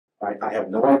Right? I have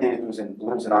no idea who lives in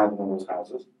either one of those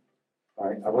houses.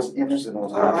 Right? I wasn't interested in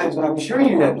those houses. I'm sure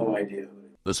you had no idea.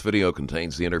 This video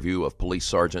contains the interview of Police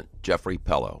Sergeant Jeffrey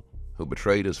Pello, who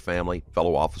betrayed his family,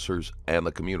 fellow officers, and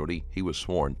the community he was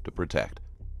sworn to protect.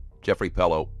 Jeffrey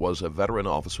Pello was a veteran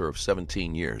officer of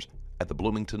 17 years at the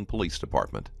Bloomington Police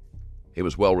Department. He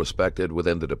was well respected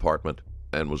within the department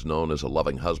and was known as a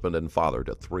loving husband and father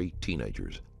to 3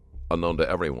 teenagers. Unknown to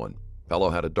everyone,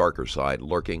 Pello had a darker side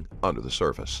lurking under the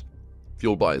surface,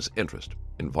 fueled by his interest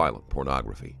in violent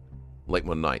pornography. Late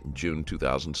one night in June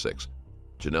 2006,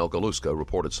 Janelle Galuska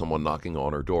reported someone knocking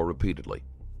on her door repeatedly.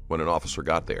 When an officer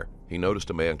got there, he noticed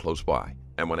a man close by,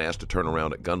 and when asked to turn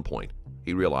around at gunpoint,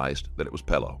 he realized that it was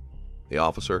Pello, the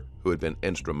officer who had been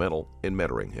instrumental in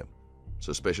mentoring him.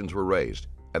 Suspicions were raised,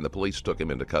 and the police took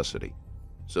him into custody.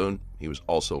 Soon, he was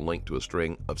also linked to a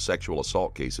string of sexual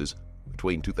assault cases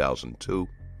between 2002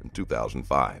 and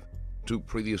 2005. 2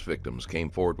 previous victims came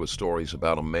forward with stories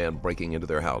about a man breaking into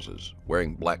their houses,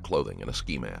 wearing black clothing and a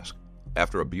ski mask.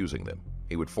 After abusing them,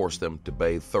 he would force them to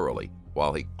bathe thoroughly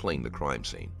while he cleaned the crime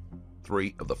scene.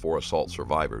 3 of the 4 assault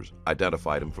survivors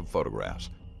identified him from photographs,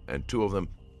 and 2 of them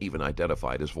even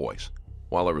identified his voice.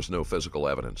 While there was no physical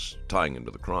evidence tying him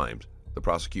to the crimes, the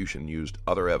prosecution used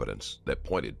other evidence that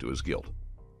pointed to his guilt.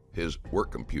 His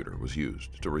work computer was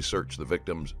used to research the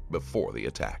victims before the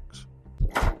attacks.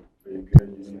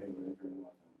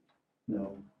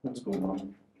 No. What's going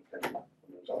on? Okay.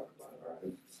 We'll talk about it, all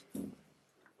right?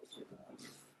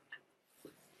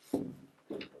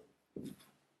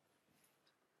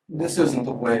 This isn't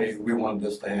the way we wanted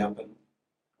this to happen,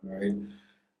 all right?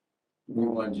 We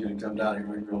wanted you to come down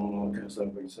here and go on all kinds of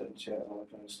stuff, like you said, chat, all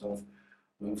that kind of stuff.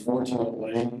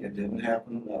 Unfortunately, it didn't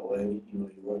happen that way.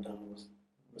 You wrote down with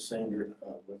Sanger,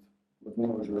 with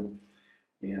Mildred,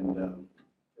 and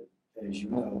as you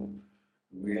know,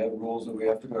 we have rules that we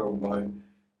have to go by.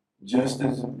 Just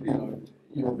as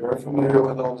you're very familiar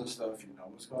with all this stuff, you know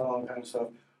what's going on, kind of stuff,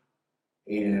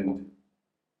 and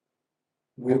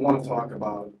we want to talk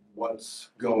about what's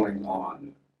going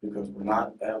on because we're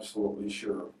not absolutely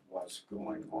sure what's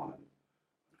going on.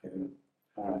 Okay.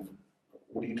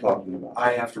 What are you talking about?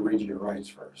 I have to read you your rights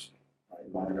first.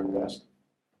 Right, minor arrest.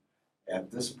 At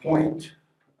this point,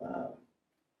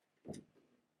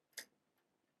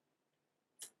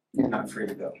 you're not free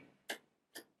to go.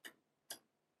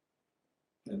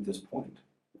 At this point.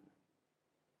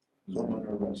 So I'm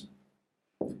under arrest.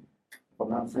 If I'm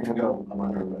not free to go, I'm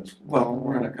under arrest. Well,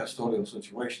 we're in a custodial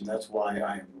situation. That's why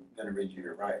I'm going to read you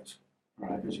your rights.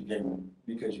 Right.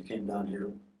 Because you came down here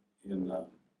in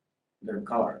their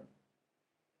car.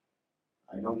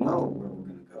 I don't know where we're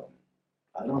going to go.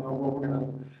 I don't know where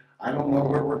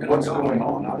we're going to go. What's going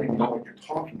on? I don't even know what you're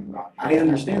talking about. I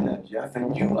understand that, Jeff,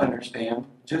 and you understand,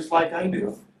 just like I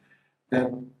do, that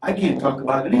I can't talk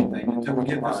about anything until we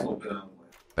get this a little bit out of the way.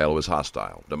 Pello is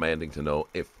hostile, demanding to know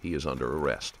if he is under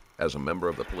arrest. As a member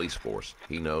of the police force,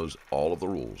 he knows all of the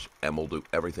rules and will do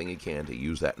everything he can to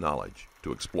use that knowledge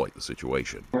to exploit the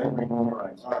situation. All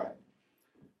right.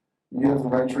 You have the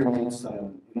right to remain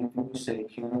silent. Anything you say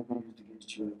cannot be used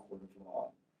against you in a court of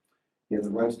law. You have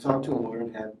the right to talk to a lawyer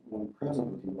and have one present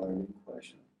with you while you're in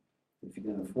question. If you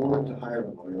can afford to hire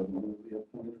a lawyer, one will be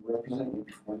appointed to represent you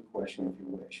before any question if you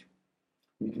wish.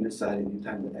 You can decide at any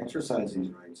time to exercise these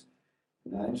rights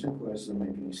and not answer questions or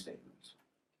make any statements.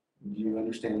 Do you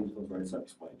understand those rights I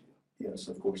explained to you? Yes,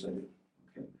 of course I do.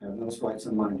 Okay. Have those rights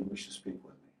in mind you wish to speak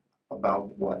with me.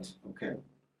 About what? Okay.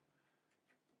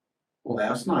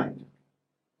 Last night,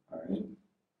 all right,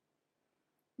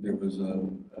 there was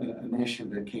an issue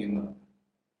that came up,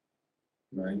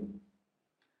 right,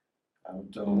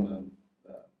 out on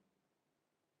the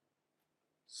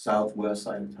southwest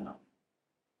side of town,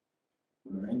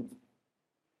 all right?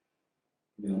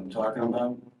 You know what I'm talking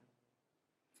about?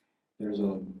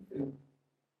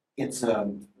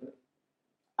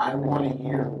 I want to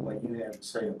hear what you have to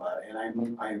say about it, and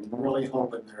I'm really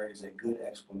hoping there is a good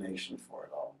explanation for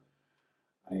it all.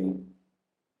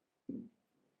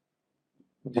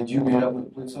 Did you meet up with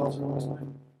the police officer last night?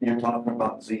 You're talking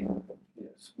about Zena.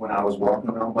 Yes. When I was walking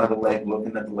around by the lake,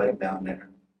 looking at the lake down there.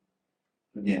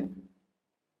 Again,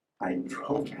 I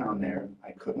drove down there.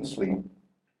 I couldn't sleep.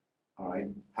 All right.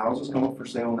 Houses come up for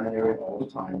sale in that area all the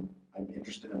time. I'm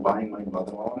interested in buying my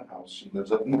mother-in-law a house. She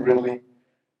lives up in Greeley.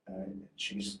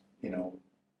 She's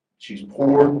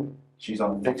poor. She's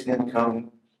on fixed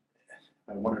income.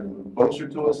 I want her to move closer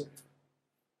to us.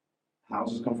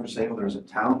 Houses come for sale. There's a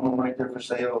townhome right there for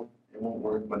sale. It won't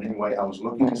work. But anyway, I was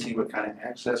looking to see what kind of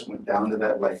access went down to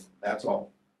that lake. That's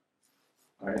all.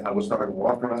 All right. I was starting to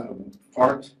walk around,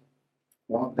 parked,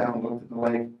 walked down, looked at the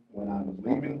lake. When I was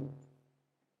leaving,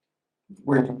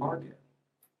 Where'd you park it?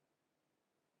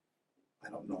 I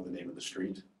don't know the name of the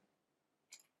street.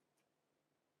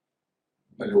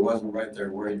 But it wasn't right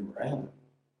there where you were at.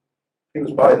 It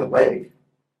was by the lake.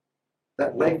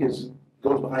 That lake goes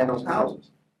behind those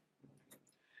houses.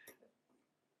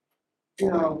 You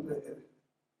know,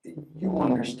 you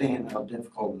understand how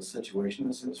difficult the situation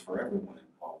this is for everyone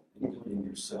involved, including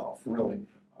yourself, really.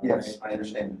 all Yes, right? I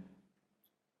understand.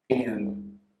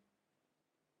 And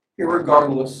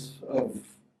irregardless of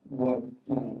what,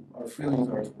 our feelings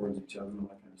are towards each other and all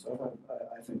that kind of stuff,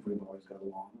 I think we've always got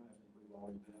along. I think we've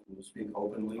always been able to speak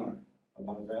openly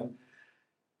about that.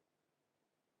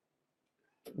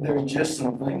 There are just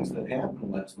some things that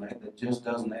happened last night that just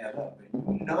doesn't add up.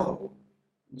 And you know,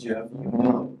 Jeff, you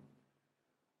know,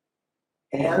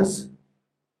 as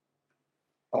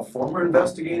a former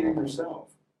investigator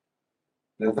yourself,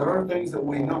 that there are things that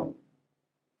we know,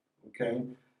 okay?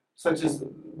 Such as the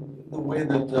way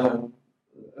that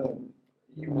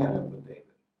you met up with David,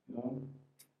 you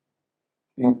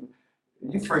know?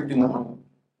 You freaked him out.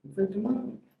 You freaked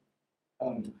him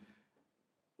out.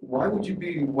 Why would you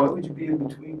be in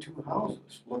between two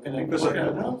houses looking at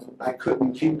houses? I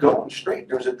couldn't keep going straight.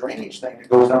 There's a drainage thing that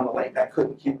goes down the lake. I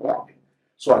couldn't keep walking.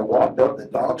 So I walked up, the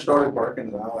dog started barking,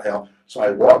 and oh hell. So I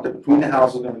walked up between the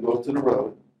houses, gonna go to the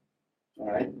road.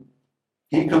 All right.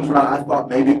 He comes around, I thought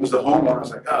maybe it was the homeowner. I was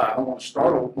like, I don't want to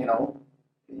startle,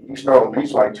 He startled me,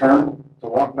 so I turned to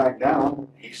walk back down.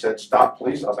 He said, stop,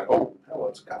 please. I was like, oh, hell,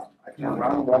 it's a cop. I turned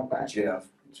around and walked back. Jeff,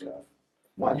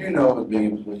 well, you know, as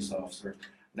being a police officer,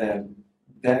 that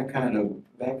kind of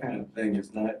thing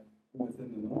is not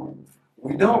within the norm.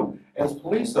 We don't, as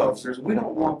police officers, we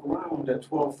don't walk around at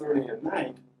 12:30 at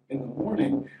night in the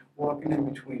morning, walking in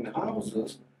between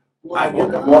houses. I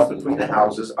wouldn't walk between the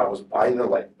houses. I was by the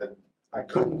lake. I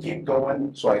couldn't keep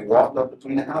going, so I walked up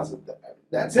between the houses.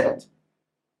 That's it.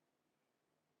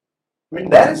 I mean,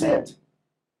 that is it.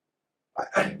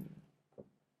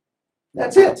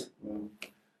 That's it.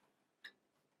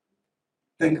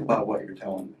 Think about what you're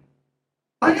telling me.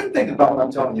 I am thinking about what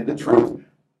I'm telling you, the truth.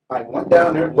 I went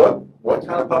down there, looked, what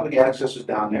kind of public access is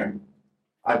down there?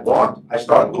 I walked, I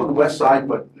started going to the west side,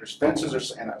 but there's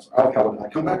fences and I was, oh hell, I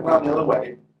come back around the other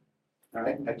way. All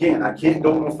right, again, I can't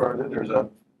go no further. There's a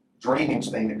drainage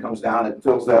thing that comes down and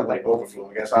fills that like overflow,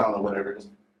 I guess, I don't know, whatever it is.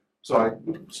 So I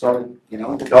started,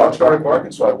 the dog started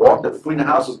barking, so I walked up between the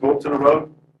houses, go up to the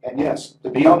road, and yes,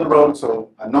 to be on the road, so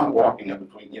I'm not walking up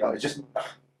between, it's just.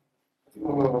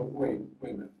 Wait a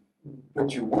minute.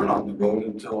 But you weren't on the road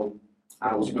until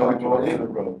I was going to go to the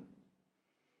road.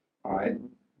 All right,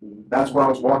 that's where I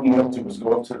was walking up to, was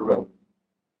go up to the road.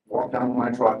 Walk down to my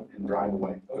truck and drive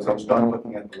away, because I was done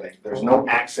looking at the lake. There's no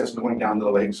access going down to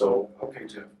the lake, so. Okay,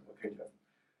 Jeff.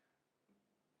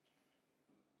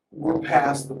 We're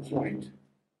past the point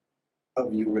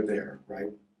of you were there,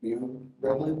 right? You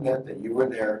readily admit that you were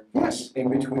there. Yes. In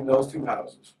between those two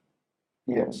houses.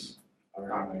 Yes. All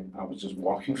right. I was just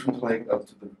walking from the lake up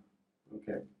to the.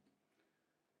 Okay.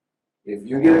 If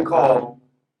you get a call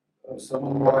of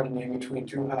someone walking in between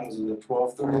two houses at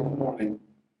 12:30 in the morning,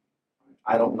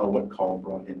 I don't know what call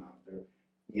brought him out there.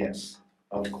 Yes,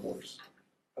 of course.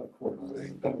 of course,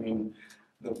 I mean,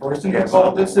 the person who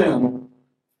called this in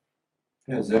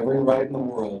has every right in the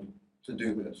world to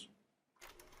do this.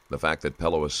 The fact that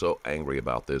Pello is so angry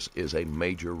about this is a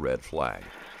major red flag.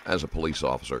 As a police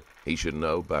officer, he should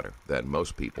know better than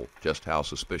most people just how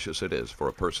suspicious it is for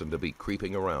a person to be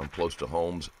creeping around close to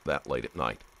homes that late at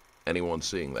night. Anyone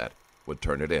seeing that would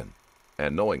turn it in.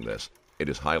 And knowing this, it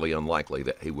is highly unlikely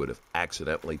that he would have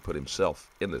accidentally put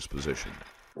himself in this position.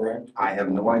 Correct? I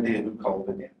have no idea who called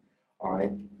it in. All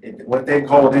right? What they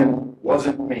called in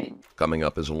wasn't me. Coming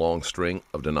up is a long string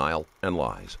of denial and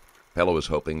lies. Pello is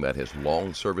hoping that his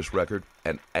long service record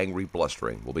and angry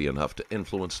blustering will be enough to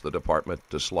influence the department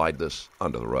to slide this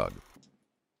under the rug.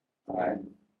 All right?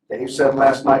 Dave said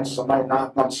last night somebody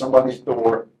knocked on somebody's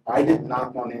door. I didn't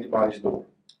knock on anybody's door.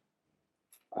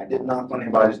 I didn't knock on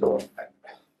anybody's door. I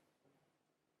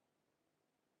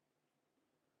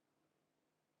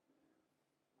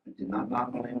did not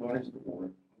knock on anybody's door.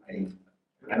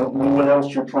 I don't know what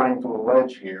else you're trying to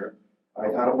allege here. I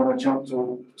don't want to jump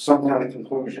to some kind of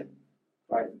conclusion.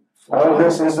 Right? All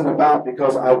this isn't about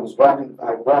because I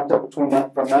walked up from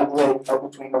that lake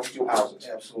up between those two houses.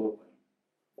 Absolutely.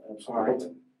 All right?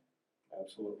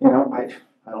 Absolutely.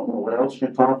 I don't know what else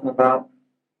you're talking about.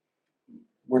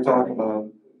 We're talking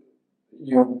about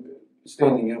you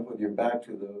standing up with your back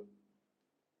to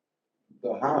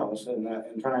the house and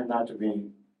trying not to be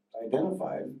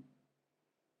identified.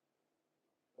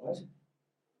 What?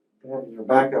 Having your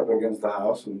back up against the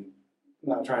house and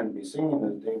not trying to be seen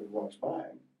as David walks by.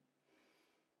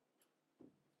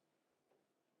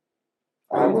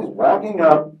 was walking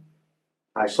up.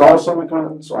 I saw someone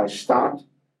coming, so I stopped.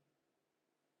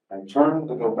 I turned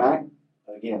to go back.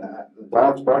 Again, the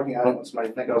dog's barking. I didn't want somebody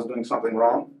to think I was doing something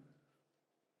wrong.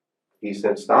 He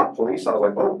said, "Stop, police." I was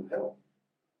like, "Oh, hell."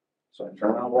 So I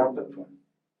turned around and walked up to him.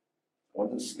 I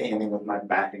wasn't standing with my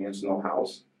back against no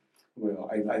house. Well,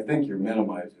 I think you're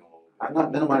minimizing a little bit. I'm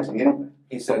not minimizing anything.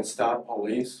 He said, "Stop,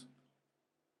 police."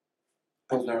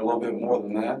 Was there a little bit more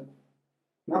than that?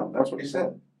 No, that's what he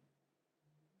said.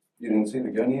 You didn't see the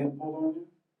gun he had pulled on you?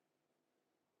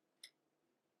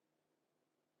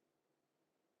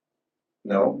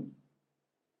 No,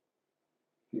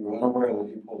 You were unaware that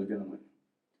he pulled a gun on you.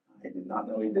 I did not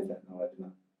know he did that. No, I did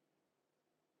not.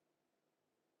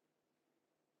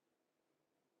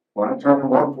 When I turned and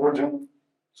walked towards him,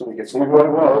 so he could see who I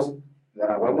was, that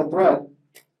I wasn't a threat.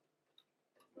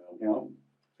 You know,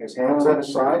 his hand was at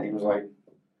his side. He was like,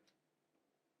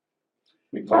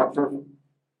 we talked for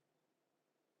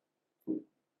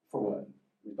what?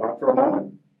 we talked for a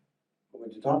moment. What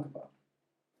did you talk about?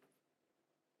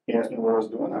 He asked me what I was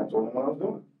doing. I told him what I was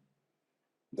doing.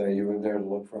 That you were there to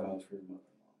look for a house for your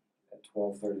mother-in-law at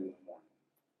 12:30 in the morning.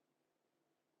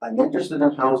 I'm interested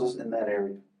in houses in that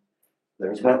area.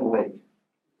 There's that lake.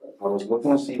 I was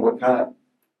looking to see what kind of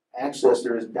access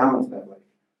there is down to that lake.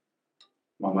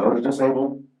 My mother's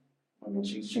disabled. I mean,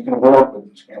 she can walk,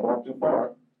 but she can't walk too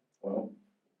far. Well,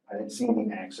 I didn't see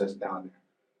any access down there.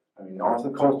 I mean, off the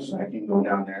cul-de-sac, you can go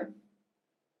down there.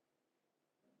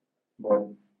 But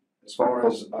as far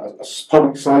as a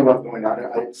public sidewalk going down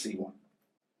there, I didn't see one.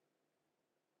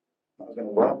 I was gonna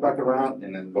walk back around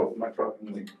and then go to my truck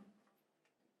and leave.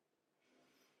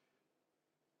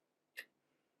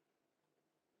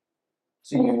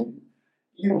 See,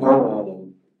 you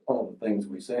know all the things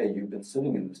we say. You've been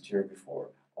sitting in this chair before.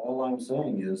 All I'm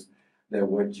saying is that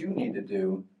what you need to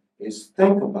do is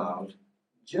think about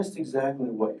just exactly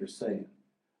what you're saying.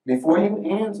 Before you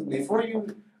answer, before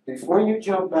you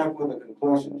jump back with a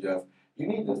conclusion, Jeff, you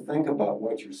need to think about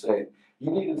what you're saying.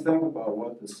 You need to think about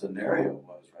what the scenario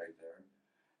was right there.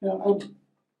 You know,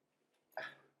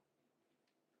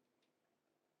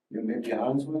 you may be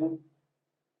honest with him.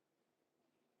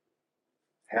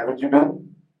 Haven't you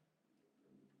been?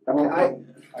 I mean,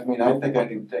 I think I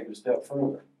need to take it a step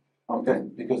further. okay.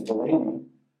 Because the lady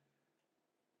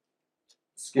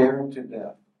scared to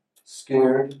death.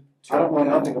 Scared to I don't know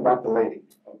death. nothing about the lady.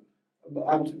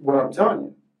 What I'm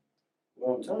telling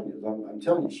you is I'm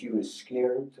telling you she was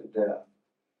scared to death.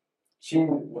 She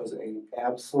was an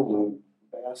absolute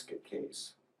basket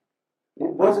case.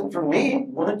 It wasn't for me.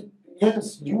 What?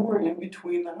 Yes, you were in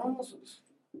between the houses.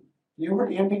 You were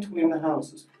in between the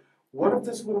houses. What if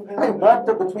this would have I happened? walked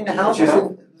up between the houses Jeff,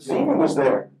 and Zeman was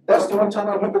there. That's the only time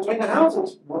I went between the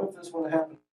houses. What if this would have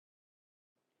happened?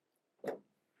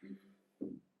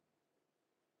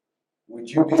 Would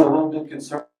you be a little bit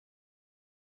concerned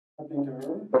happening to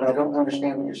her? But I don't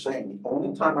understand what you're saying. The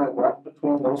only time I walked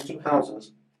between those two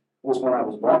houses was when I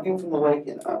was walking from the lake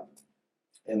and up.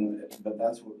 But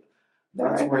that's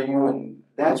where you and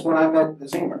That's when I met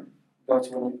Zemer. that's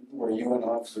where you and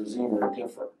Officer Zemer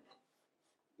differ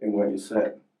in what you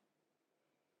said.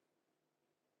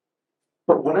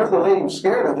 But whatever the lady was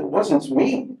scared of, it wasn't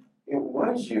me. It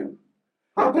was you.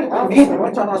 How could it be me? The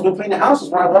only time I was between the houses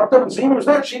when I walked up and Zemer was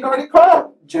there, she'd already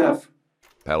called. Jeff,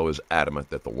 Pello is adamant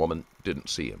that the woman didn't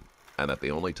see him, and that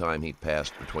the only time he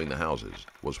passed between the houses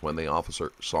was when the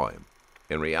officer saw him.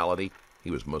 In reality,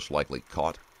 he was most likely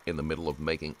caught in the middle of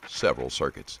making several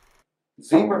circuits.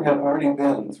 Zemer had already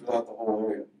been throughout the whole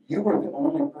area. You were the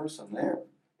only person there.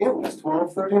 It was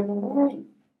 12:30 in the morning.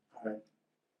 Right.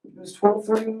 It was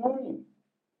 12:30 in the morning.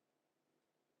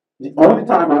 The only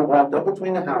time I walked up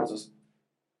between the houses,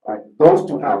 right, those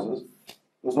two houses,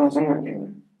 was when Zemer came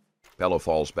in. Pello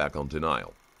falls back on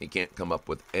denial. He can't come up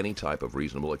with any type of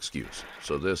reasonable excuse,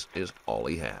 so this is all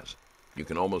he has. You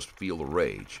can almost feel the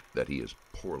rage that he is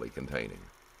poorly containing.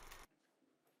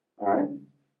 All right.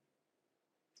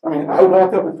 I mean, I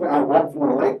walked from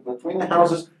the lake between the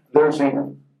houses, there's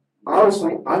Zemer.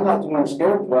 Obviously, I'm not the one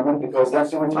scared of women because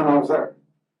that's the only time I was there.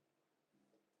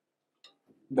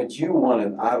 But you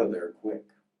wanted out of there quick.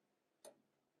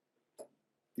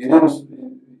 You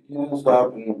didn't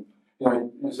stop and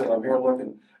you said, "I'm here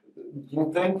looking."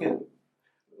 You think it?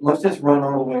 Let's just run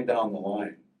all the way down the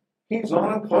line. He's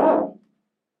on a call.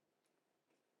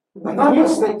 I'm not going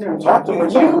to stay there and talk to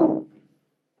him.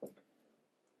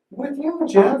 With you,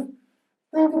 Jeff.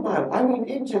 Think about it. I mean,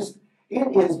 it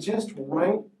is just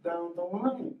right down the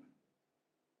line.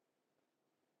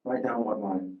 Right down what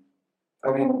line?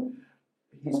 I mean,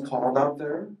 he's called out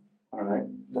there. All right.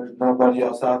 There's nobody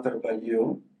else out there but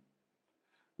you.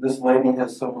 This lady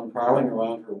has someone prowling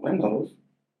around her windows.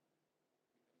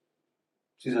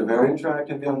 She's a very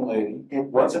attractive young lady. It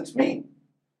wasn't me.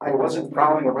 I wasn't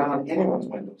prowling around anyone's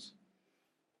windows.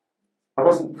 I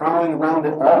wasn't prowling around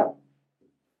at all.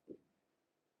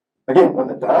 Again, when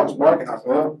the dog's barking, I said,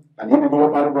 well, I need to go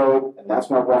up by the road, and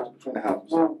that's when I walked between the houses.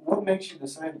 So what makes you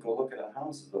decide to go look at a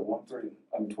house at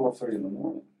 12:30 in the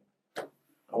morning?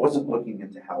 I wasn't looking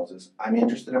into houses. I'm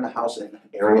interested in a house in an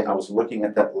area. I was looking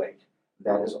at that lake.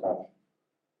 That is all.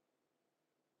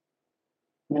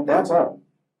 I mean, that's all.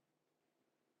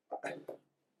 I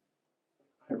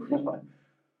realize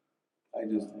I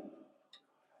just, I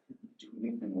didn't do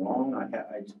anything wrong.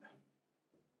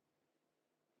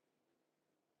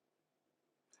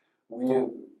 we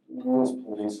as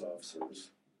police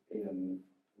officers and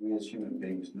we as human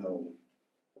beings know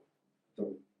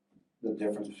the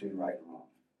difference between right and wrong.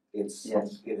 Yes.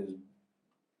 It is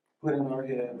put in our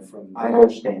head from I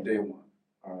understand. day one.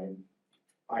 All right.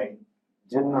 I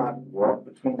did not walk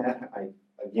between that.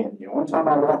 Again, the only time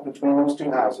I walked between those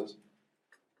two houses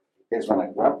is when I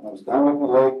was done with the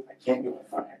lake. I can't go.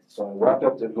 So I walked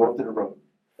up to go up to the road.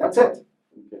 That's it.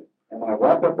 Okay. And when I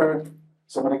walk up there,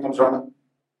 somebody comes running.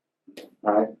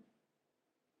 All right.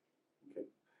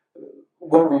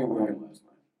 What were you wearing last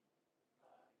night?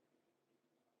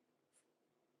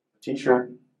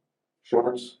 T-shirt,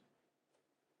 shorts,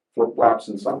 flip-flops,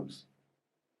 and socks.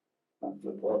 Not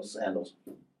flip-flops, sandals.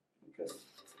 Okay.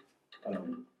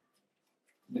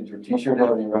 Did your T-shirt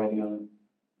have any writing on it?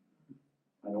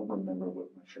 I don't remember what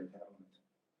my shirt had on it.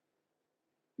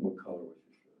 What color was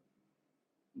your shirt?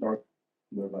 Dark.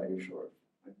 What about your shorts?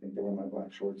 I think they were my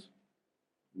black shorts.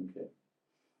 Okay.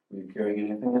 Were you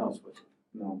carrying anything else with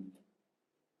you? No.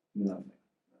 Nothing.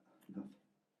 Nothing.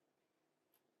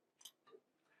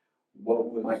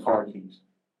 What was My car keys.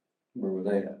 Where were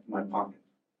they at? My pocket.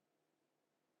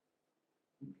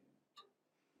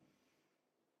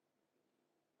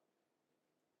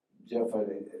 Jeff,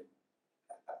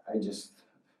 I just,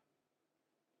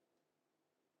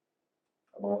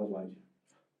 I've always liked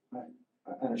you.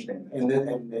 I understand that.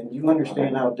 And you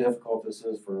understand how difficult this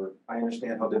is for, I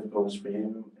understand how difficult it is for you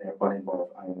and everybody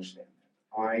involved. I understand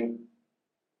that. I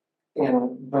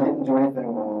didn't do anything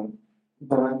wrong.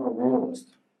 but I'm a realist.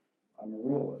 I'm a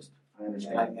realist. I And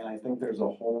understand. I think there's a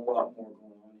whole lot more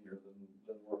going on here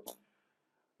than we're.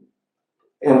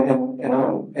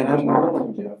 And I'm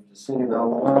willing, Jeff, to sit here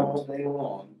all day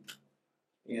long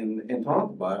and talk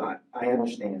about it. I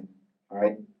understand. All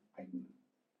right.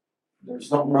 There's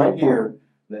something right here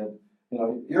that,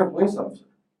 you're a police officer.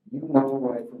 You know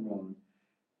right from wrong.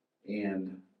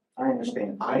 And I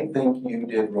understand. I think you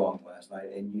did wrong last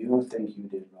night, and you think you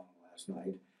did wrong last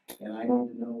night, and I need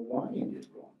to know why you did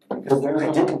wrong. Because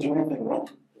I didn't do anything wrong.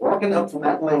 Walking up from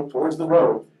that lake towards the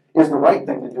road is the right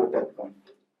thing to do at that point.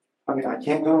 I mean, I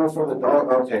can't go before the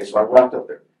dog. Okay, so I walked up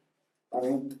there. I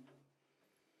mean,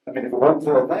 if it wasn't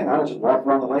for the thing, I'd have just walked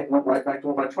around the lake and went right back to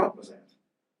where my truck was at.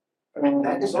 I mean,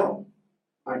 that is all.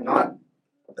 I'm not,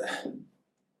 I'm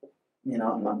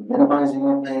not minimizing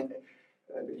anything.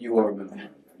 you are, man.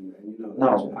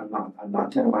 No, I'm not. I'm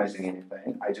not minimizing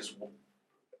anything. I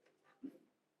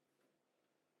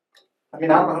don't know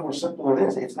how simple it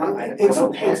is. It's not.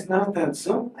 It's not that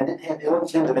simple. I didn't have ill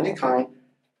intent of any kind.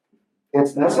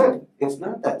 That's it. It's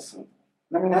not that simple.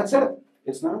 I mean, that's it.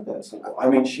 It's not that simple. I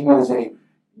mean, she is a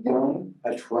young,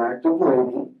 attractive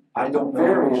lady. I don't know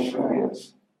Very who she attractive.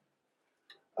 is.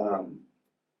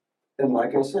 And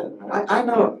like I said, I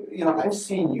know, I've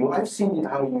seen you how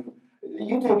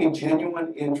you take a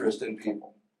genuine interest in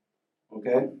people,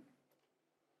 okay?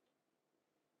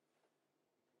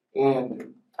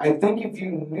 And I think if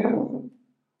you knew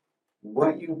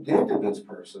what you did to this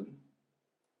person,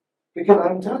 because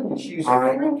I'm telling you, she's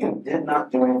freaking, Did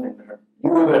not do anything to her. you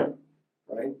were there,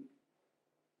 right?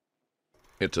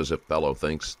 It's as if Bello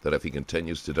thinks that if he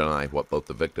continues to deny what both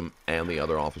the victim and the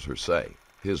other officers say,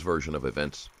 his version of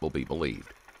events will be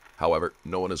believed. However,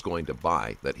 no one is going to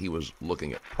buy that he was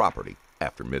looking at property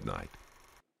after midnight.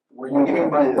 Were you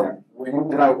anybody there?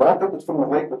 Did I walk up from the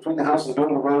lake between the houses going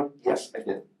to the road? Yes, I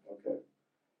did. Okay.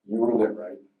 You were there,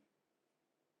 right?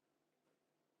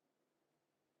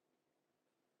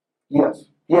 Yes.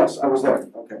 Yes, I was there.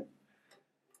 Okay.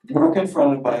 You were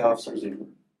confronted by Officer Zebra.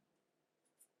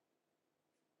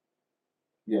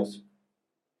 Yes.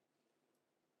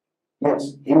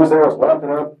 Yes, he was there. I was walking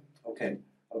up. Okay.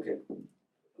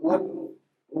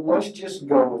 Let's just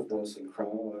go with this in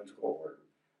chronological order.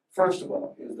 First of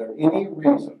all, is there any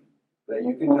reason that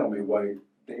you can tell me why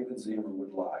David Zebra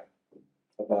would lie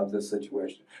about this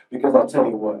situation? Because I'll tell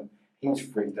you what, he's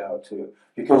freaked out too.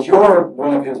 Because you're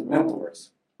one of his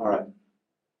mentors. All right.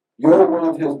 You're one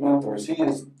of his mentors. He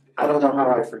is, I don't know how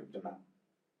I freaked him out.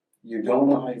 you don't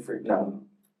know how you freaked him out.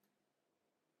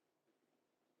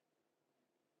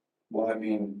 Well, I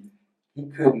mean, he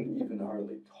couldn't even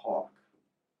hardly talk.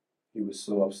 He was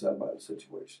so upset by the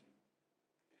situation.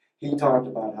 He talked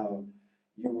about how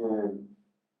you were,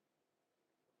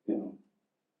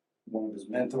 one of his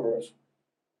mentors.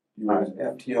 You were his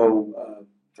FTO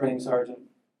training sergeant.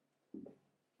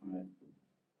 Right.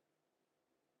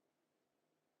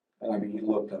 And I mean, he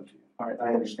looked up to you. All right, I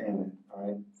understand that, all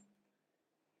right?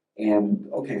 And,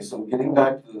 okay, so getting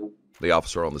back to The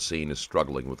officer on the scene is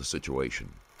struggling with the situation.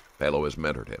 Pelo has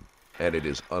mentored him, and it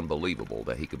is unbelievable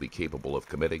that he could be capable of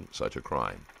committing such a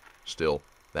crime. Still,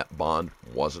 that bond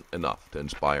wasn't enough to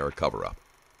inspire a cover-up,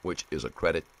 which is a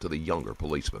credit to the younger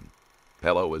policeman.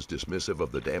 Pelo is dismissive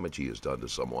of the damage he has done to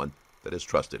someone that has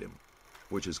trusted him,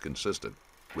 which is consistent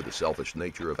with the selfish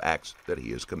nature of acts that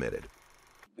he has committed.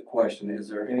 the question, is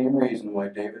there any reason why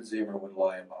David Zimmer would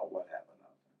lie about what happened?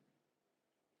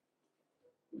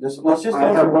 Let's just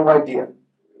I have no idea.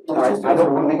 I don't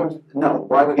answer. believe, no,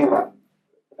 why would he lie?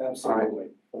 Absolutely.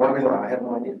 Why would he lie? I have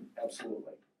no idea.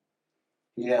 Absolutely.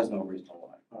 He has no reason to lie.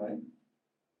 All right.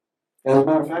 As a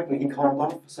matter of fact, he called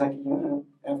off the second unit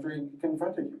after he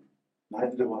confronted you.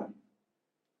 Neither do I.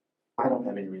 I don't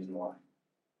have any reason to lie.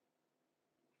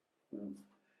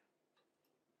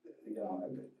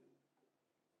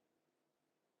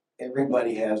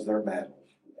 Everybody has their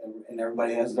battles, and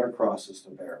everybody has their crosses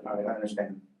to bear. All right, I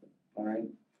understand. All right,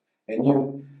 and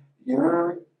you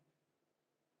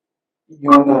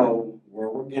know where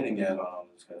we're getting at on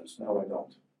this kind of stuff. No, I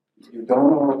don't. You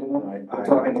don't know what we're doing. Right. I'm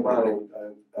talking about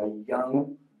a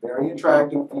young, very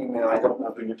attractive female. I don't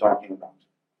know who you're talking about.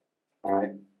 All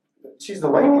right. She's the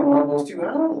lady in one of those two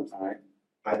houses. All right.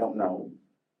 I don't know.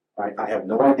 All right. I have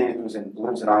no idea lives in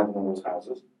either one of those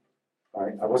houses. All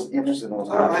right. I wasn't interested in those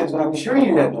houses. I'm sure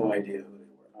you had no idea who they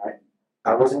were. All right.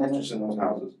 I wasn't interested in those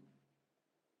houses.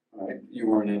 All right. You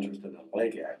weren't interested in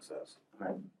lake access.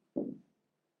 Right.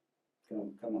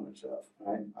 Come on, Jeff.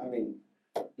 All right. I mean,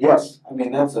 Yes.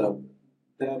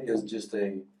 that is just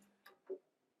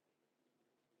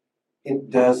it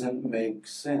doesn't make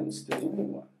sense to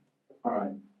anyone. All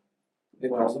right. It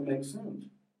doesn't make sense,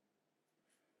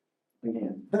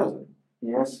 Again. does it?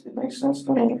 Yes, it makes sense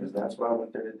to me because that's what I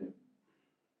went there to do.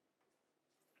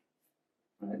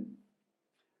 All right.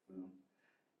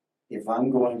 If I'm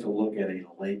going to look at a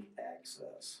lake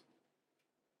access,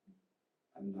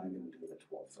 I'm not going to do the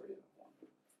 12:30.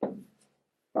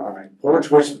 All right. Poor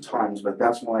choice of times, but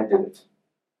that's why I did it.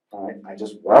 All right. I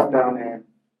just walked down there.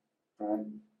 All right.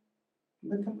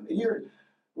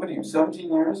 What are you,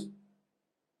 17 years?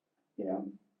 Yeah.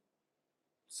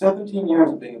 17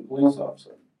 years of being a police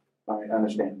officer. All right. I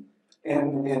understand.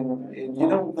 And you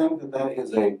don't think that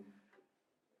is a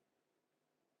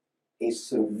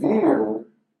severe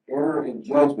error in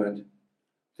judgment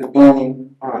to be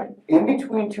All right. in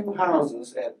between two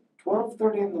houses at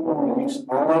 12:30 in the morning?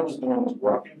 All I was doing was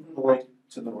walking from the lake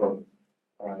to the road.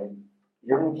 All right.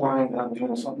 You're implying that I'm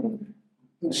doing something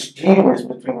mischievous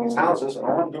between these houses, and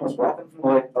all I'm doing is walking from the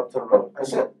lake up to the road.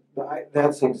 That's it.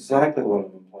 That's exactly what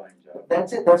I'm implying, Joe.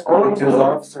 That's it. That's all I'm Because doing.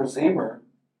 Officer Zimmer,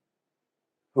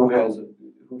 who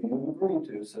you've agreed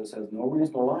to, has no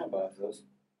reason to lie about this,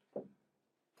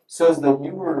 says that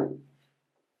you were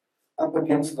up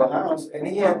against the house, and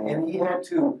he had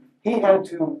to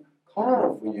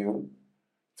call for you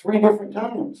 3 different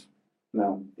times,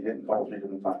 No, he didn't call 3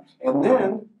 different times. and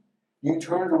then you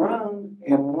turned around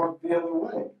and walked the other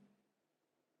way.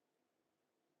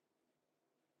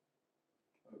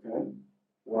 Okay.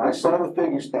 When I saw the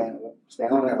figure standing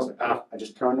there, I was like, I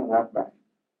just turned and walked back.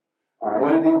 All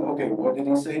right. What did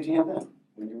he say to you then?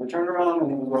 When you were turned around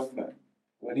and he was walking back,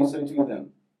 what did he say to you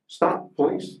then? Stop,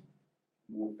 police.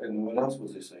 And what else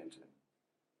was he saying to you?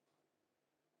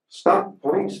 Stop,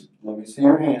 police. Let me see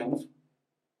your hands.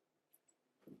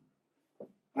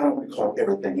 I don't recall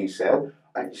everything he said.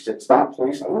 He said, stop,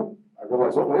 police. I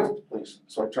realized, oh, it is the police.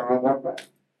 So I turned around and walked back.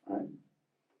 All right.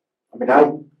 I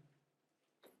mean,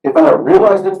 if I had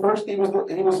realized at first he was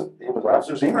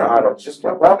Officer Zimmer, I'd have just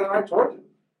kept walking right toward him.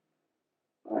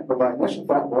 All right. But my initial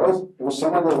thought was, it was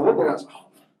someone that lived there. I was like, oh.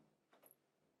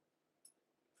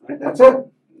 All right, that's it.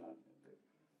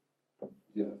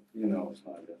 Yeah, it's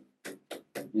not good.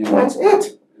 That's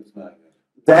it. It's not good.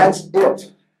 That's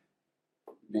it.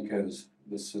 Because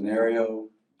the scenario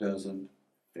doesn't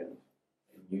fit.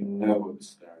 And you know the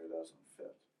scenario doesn't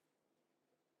fit.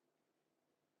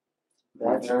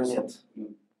 That's it.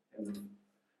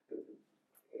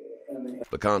 And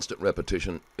The constant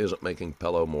repetition isn't making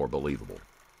Pelo more believable.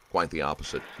 Quite the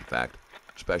opposite, in fact.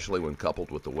 especially when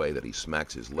coupled with the way that he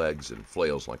smacks his legs and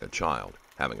flails like a child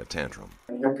having a tantrum.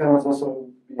 And here comes also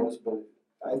BS, but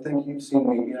I think you've seen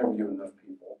me interview enough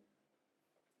people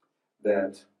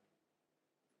that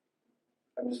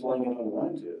I'm just laying it on the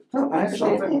line to you. No, I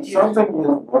understand. Something is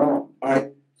wrong. All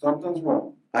right, Something's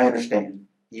wrong. I understand.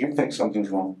 You think something's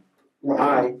wrong.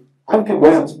 I'm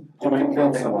convinced. I'm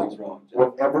convinced something's wrong.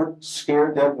 Whatever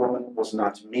scared that woman was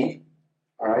not me.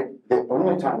 All right? The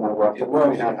only time I walked in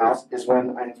that house is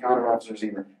when I encountered Officer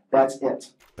Zemer. That's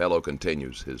it. Pello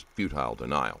continues his futile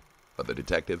denial, but the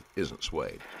detective isn't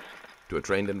swayed. To a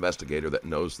trained investigator that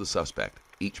knows the suspect,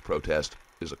 each protest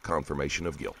is a confirmation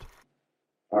of guilt.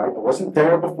 All right? I wasn't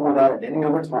there before that at any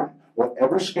other time.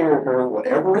 Whatever scared her,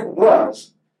 whatever it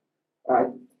was, all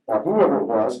right, or whoever it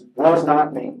was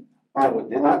not me. I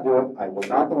did not do it. I was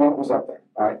not the one who was up there.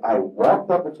 All right? I walked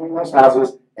up between those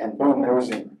houses, and boom, there was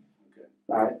Zemer. Okay.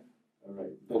 All right? All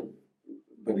right.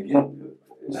 But again,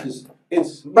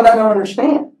 it's. But I don't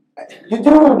understand. You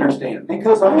do understand,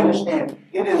 because I understand.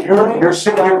 It is. You're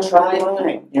sitting here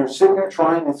trying. You're sitting here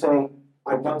trying to say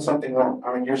I've done something wrong.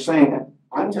 I mean, you're saying it.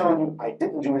 I'm telling you, I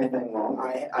didn't do anything wrong.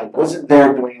 I wasn't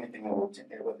there doing anything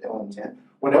with ill intent.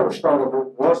 Whatever started her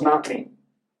was not me.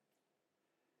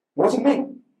 Wasn't me.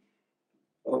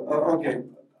 Okay.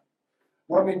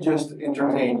 Let me just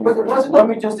entertain you. But it wasn't. Let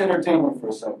me just entertain you for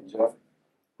a second, Jeff.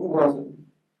 Who was it?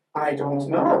 I don't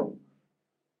know.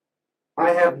 I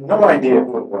have no idea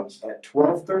who it was. At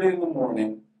 12:30 in the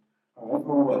morning,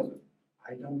 who was it?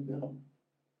 I don't know.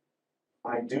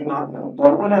 I do not know.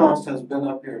 No one else has been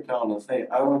up here telling us, hey,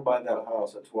 I went by that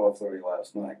house at 12:30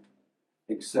 last night,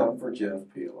 except for Jeff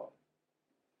Pelo.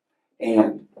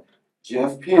 And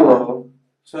Jeff Pelo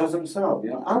says himself,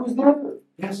 I was there.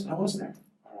 Yes, I was there.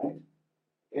 All right.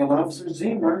 And Officer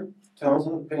Zemer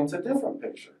paints a different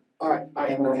picture. All right.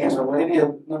 And the lady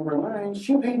at number 9,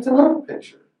 she paints another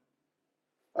picture.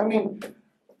 I mean,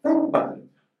 think about it.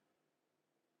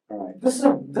 All right. This is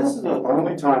The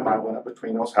only time I went up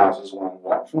between those houses when I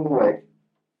walked from the lake,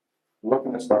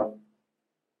 looking at stuff.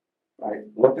 Right.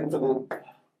 Looking for the.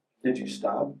 Did you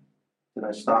stop Did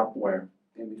I stop where?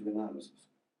 in between the houses?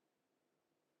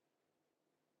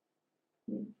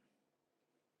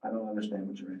 I don't understand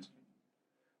what you're asking.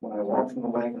 When I walked from the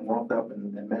lake and walked up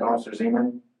and met Officer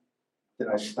Zemer, did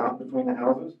I stop between the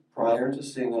houses? Prior to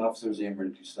seeing Officer Zemer,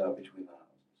 did you stop between the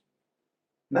houses?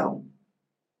 No.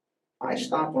 I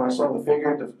stopped when I saw the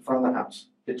figure at the front of the house.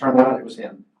 It turned out it was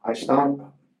him. I stopped,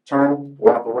 turned,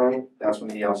 walked away. That's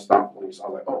when he yelled, "Stop, police." I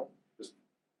was like, oh.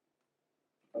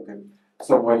 Okay.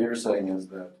 So what you're saying is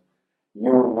that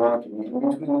you were walking in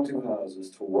between the two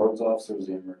houses towards Officer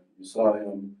Zemer. You saw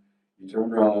him. You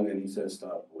turned around and he said,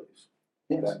 "Stop, please."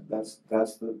 Yes.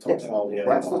 That's the totality of it.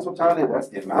 That's the totality. That's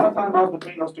the amount of time I was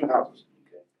between those two houses.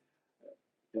 Okay.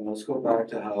 And let's go back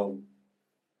to how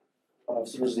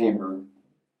Officer Zemer,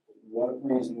 what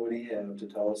reason would he have to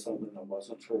tell us something that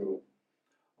wasn't true?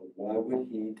 Or why would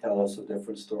he tell us a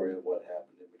different story of what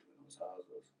happened in between those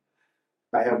houses?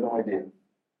 I have no idea.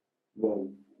 Well,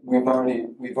 we've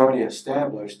already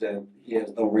established that he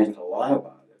has no reason to lie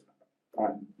about it.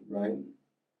 Right?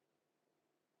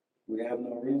 We have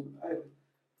no reason.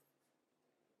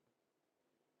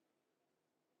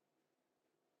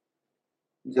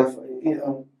 Jeff,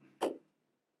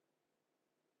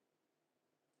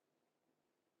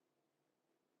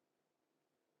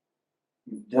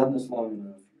 you've done this long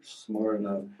enough. You're smart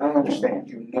enough. I understand.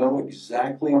 You know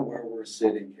exactly where we're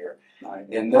sitting here.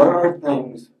 And there are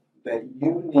things that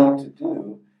you need to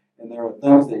do, and there are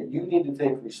things that you need to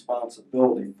take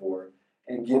responsibility for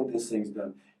and get these things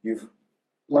done.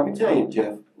 Let me tell you,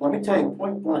 Jeff, let me tell you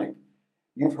point blank,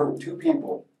 you've hurt 2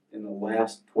 people in the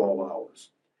last 12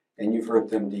 hours, and you've hurt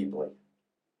them deeply.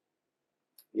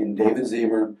 In David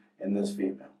Zemer and this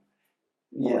female.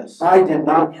 Yes. I did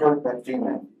not hurt that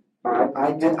female.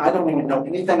 I don't even know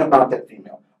anything about that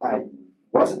female. I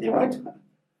wasn't the only time.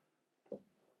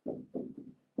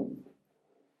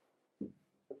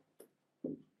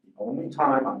 The only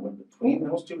time I went between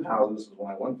those two houses is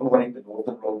when I went to the lake to go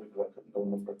to the road because I couldn't go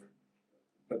no further.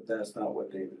 But that's not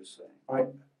what David is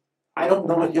saying. I don't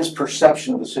know what his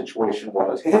perception of the situation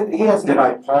was. Did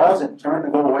I pause and turn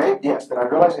to go away? Yes. Did I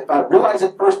realize? If I realized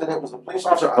at first that it was a police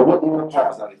officer, I wouldn't even have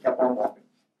paused. I'd have kept on walking.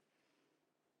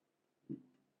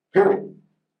 Period.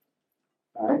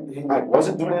 All right? I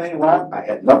wasn't doing anything wrong. I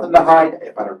had nothing to hide.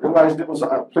 If I'd have realized it was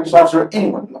a police officer,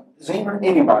 anyone, Zemer,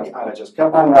 anybody, I'd have just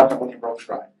kept on walking when he broke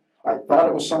stride. I thought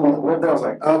it was someone that lived there. I was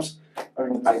like, oops. I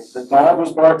mean, the dog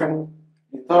was barking.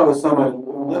 You thought it was someone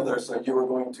who lived there, so you were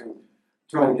going to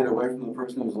try to get away from the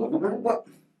person who was living there?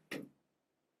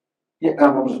 Yeah, I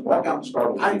was just walking out and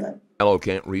started. Pello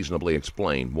can't reasonably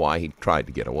explain why he tried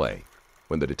to get away.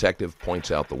 When the detective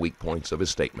points out the weak points of his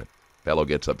statement, Pello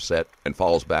gets upset and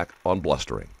falls back on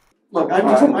blustering. Look, I'm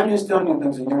just telling you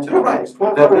things that you're telling Right. me.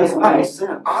 That doesn't make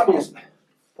sense. Obviously,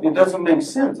 It doesn't make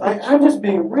sense. I'm just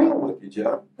being real with you,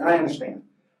 Jeff. and I understand.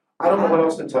 I don't know what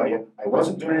else to tell you. I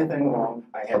wasn't doing anything wrong.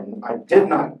 I did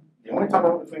not. The only time I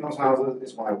went between those houses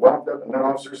is when I walked up and met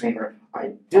Officer Zemer.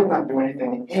 I did not do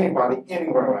anything to anybody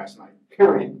anywhere last night,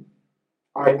 period.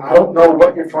 I don't know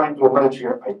what you're trying to allege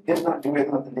here. I did not do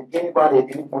anything to anybody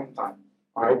at any point in time.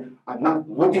 All right? I'm not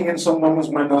looking in someone's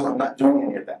windows. I'm not doing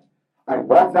any of that. I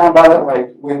walked down by that lake.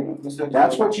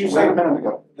 That's what you said a minute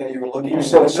ago. That you were looking. You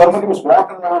said somebody was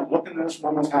walking around looking in this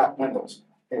woman's windows.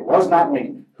 It was not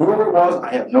me. Whoever it was,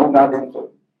 I have no goddamn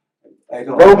clue.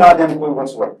 No goddamn clue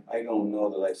whatsoever. I don't know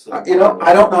that I said.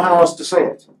 I don't know how else to say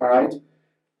it. All right.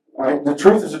 All right. The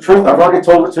truth is the truth. I've already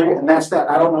told it to you, and that's that.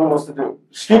 I don't know what else to do.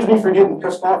 Excuse me for getting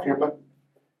pissed off here, but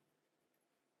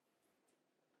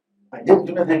I didn't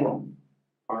do anything wrong.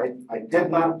 All right. I did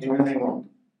not do anything wrong.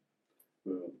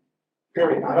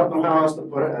 Period. I don't know how else to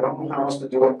put it. I don't know how else to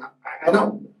do it. I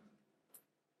don't.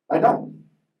 I don't.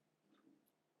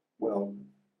 Well,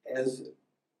 as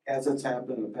it's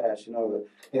happened in the past, you know,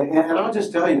 and I'll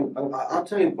just tell you, I'll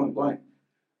tell you point blank.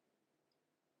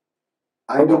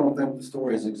 I don't think the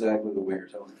story is exactly the way you're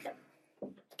telling it.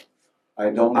 I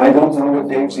don't know what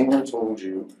Dave Senior told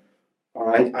you. All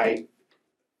right.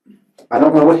 I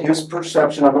don't know what his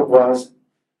perception of it was.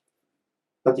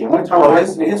 But the only time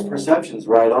his perception is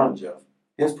right on, Jeff.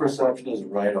 His perception is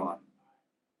right on.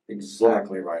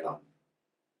 Exactly right on.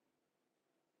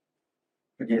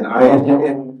 Again,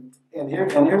 and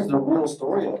here's the real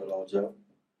story of it all, Jeff.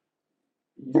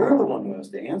 You're the one who has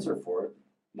to answer for it,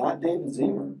 not David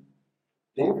Zemer.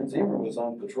 David Zemer was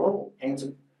on patrol.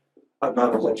 Answer. I'm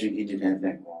not alleging he did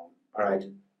anything wrong. All right.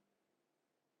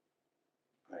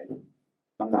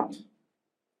 I'm not.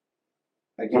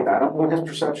 Again, I don't know what his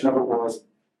perception of it was.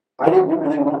 I didn't do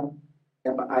anything wrong.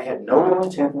 And I had no ill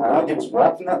intent. All I did was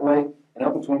walk in that lake and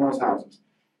up between those houses.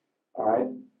 All right.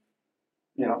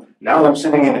 You know, now I'm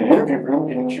sitting in an interview room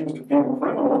getting accused of being a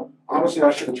criminal. Obviously,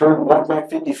 I should have turned and walked back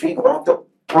 50 feet and walked up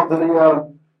onto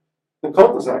the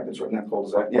cul-de-sac that's right in that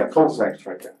cul-de-sac. Yeah, cul-de-sac is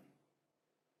right there.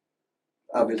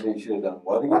 Obviously, you should have done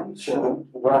what I again? should have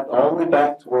walked all the way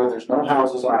back to where there's no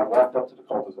houses and I walked up to the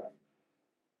cul-de-sac.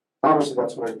 Obviously,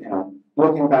 that's what, you know,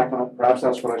 looking back on it, perhaps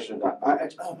that's what I should have done.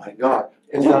 Oh my God.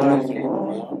 Is that how you came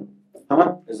around?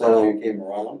 Huh? Is that how you came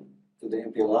around to the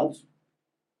empty lots?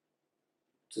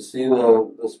 To see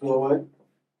the spillway?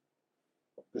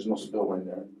 There's no spillway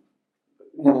there.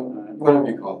 Whatever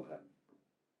you call that.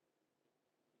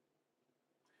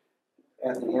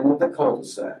 At the end of the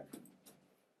cul-de-sac,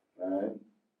 right?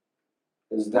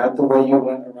 Is that the way you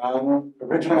went around?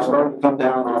 Originally, I started to come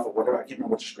down off of whatever, I can't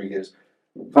remember what the street is.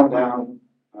 Come down,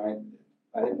 all right.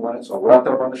 I didn't want it, so I walked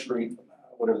up on the street,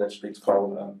 whatever that street's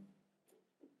called.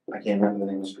 I can't remember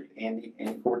the name of the street. Andy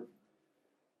Court.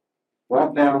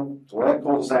 Walked down to where that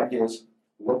cul-de-sac is,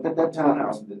 looked at that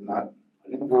townhouse, I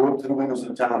didn't go up to the windows of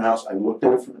the townhouse. I looked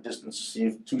at it from a distance to see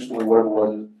if two-story, whatever it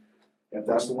was, if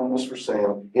that's the one that was for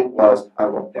sale. It was. I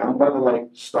walked down by the lake,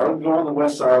 started to go on the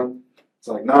west side. It's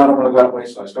like, no, I don't want to go that way.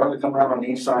 So I started to come around on the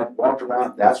east side, walked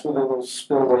around. That's where the little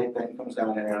spillway thing comes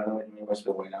down in there. I know what you mean by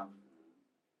spillway now.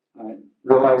 I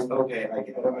realized, okay,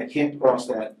 I can't cross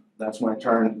that. That's when I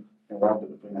turned and walked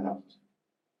in between the houses.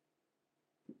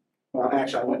 Well,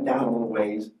 actually, I went down a little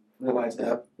ways, realized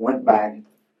that, went back.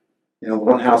 You know,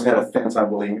 one house had a fence, I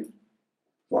believe.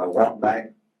 So I walked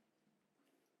back.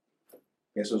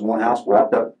 Guess it was one house,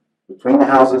 walked up between the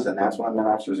houses, and that's when I met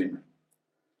Officer Zemer.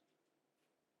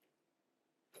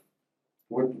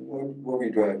 What were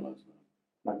you driving last night?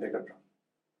 My pickup truck.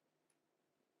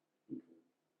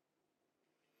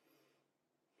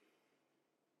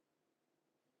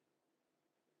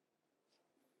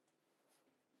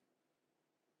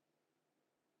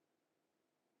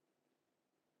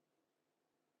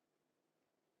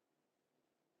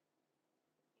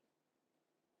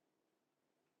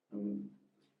 I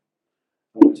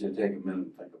want you to take a minute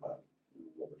and think about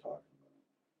what we're talking about.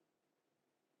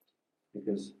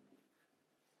 Because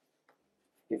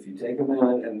if you take a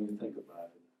minute and you think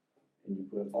about it, and you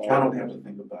put all I don't have to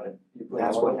think about it.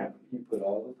 That's what happened. You put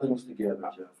all the things together,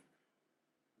 Jeff.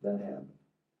 That happened.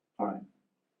 All right.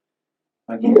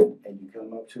 Again, And you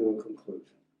come up to a conclusion.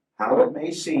 how it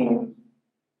may seem,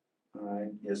 all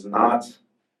right, is not.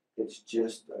 It's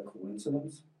just a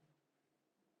coincidence.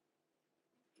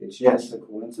 It's Yes. just a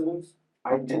coincidence.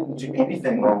 I didn't do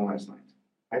anything wrong last night.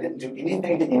 I didn't do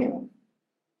anything to anyone.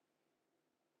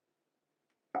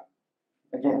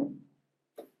 Again,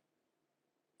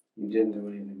 You didn't do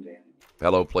anything to anyone.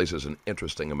 Pello places an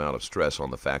interesting amount of stress on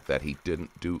the fact that he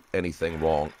didn't do anything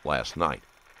wrong last night,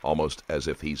 almost as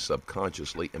if he's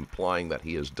subconsciously implying that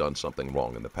he has done something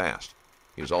wrong in the past.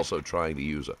 He is also trying to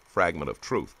use a fragment of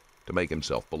truth to make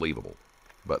himself believable.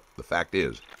 But the fact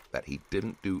is that he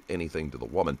didn't do anything to the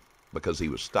woman because he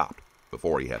was stopped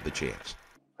before he had the chance.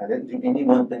 I didn't do any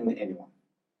one thing to anyone.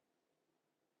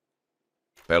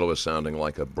 Pello is sounding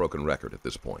like a broken record at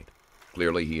this point.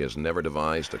 Clearly, he has never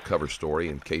devised a cover story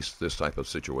in case this type of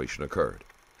situation occurred.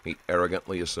 He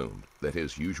arrogantly assumed that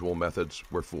his usual methods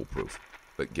were foolproof,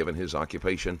 but given his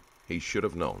occupation, he should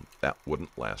have known that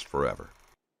wouldn't last forever.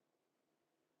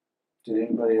 Did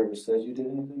anybody ever say you did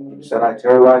anything? You said I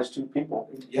terrorized 2 people.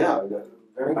 Yeah,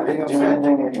 very I big didn't do upset.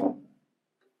 anything to anyone.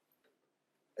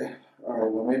 All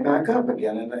right, let me back up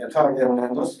again and talk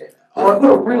and let's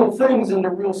put real things into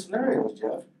real scenarios,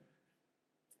 Jeff.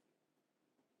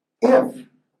 If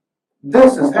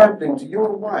this is happening to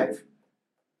your wife,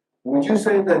 would you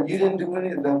say that you didn't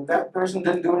do that person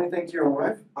didn't do anything to your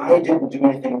wife? I didn't do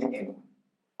anything to anyone.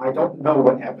 I don't know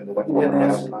what happened to that You didn't woman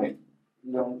ask- last night.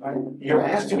 No, You're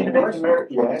asking me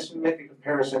to make a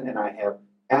comparison, and I have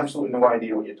absolutely no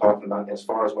idea what you're talking about as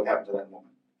far as what happened to that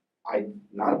woman. I'm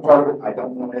not a part of it. I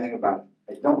don't know anything about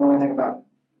it. I don't know anything about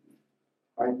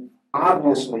it.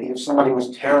 Obviously, if somebody was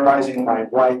terrorizing my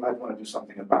wife, I'd want to do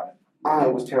something about it. I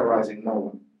was terrorizing no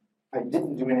one. I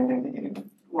didn't do anything to anyone.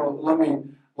 Well, let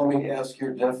me ask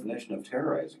your definition of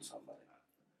terrorizing somebody.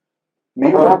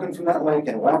 Me walking from that lake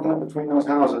and walking up between those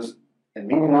houses and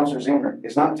meeting Officer Zemer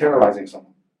is not terrorizing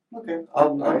someone. Okay,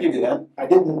 I'll give you that. I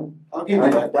didn't. I'll give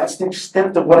you that. That's the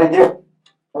extent of what I did,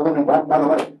 other than walk by the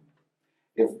lake.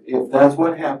 If that's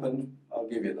what happened, I'll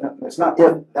give you that. It's not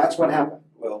if, that's what happened.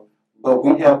 Well, but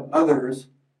we have others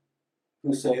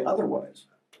who say otherwise.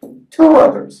 2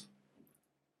 others.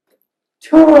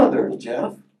 2 others,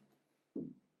 Jeff.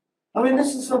 I mean,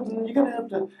 this is something you're gonna have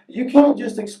to. You can't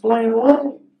just explain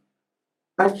one.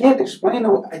 I can't explain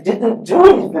it. I didn't do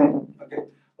anything. Okay,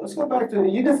 let's go back to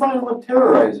you define what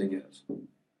terrorizing is.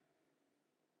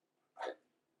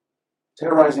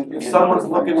 Terrorizing. If someone's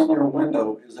looking in your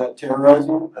window, is that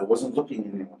terrorizing? I wasn't looking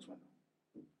in anyone's window.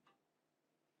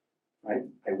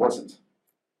 I wasn't.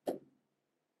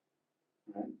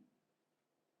 Right?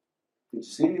 Did you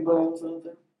see anybody else out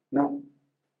there? No.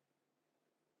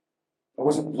 I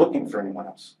wasn't looking for anyone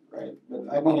else. Right, but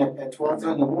I mean, at 12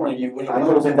 in the morning, you would I have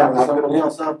could have been down. noticed somebody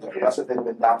else out there. Yes, if they'd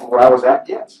been down where I was at,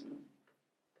 yes.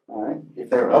 All right. If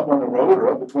they're up on the road or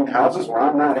up between houses where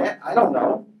I'm not at, I don't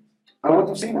know. I wouldn't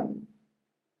have seen them.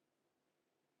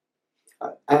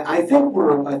 I think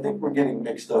we're getting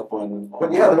mixed up on.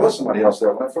 But yeah, there was somebody else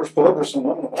there. When I first pulled up, there's some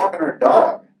woman walking her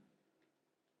dog.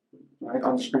 Right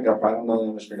on the street up. I don't know the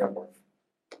name of the street up. All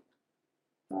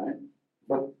right.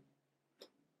 But,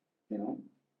 you know.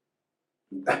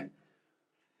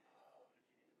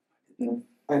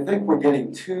 I think we're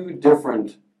getting 2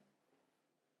 different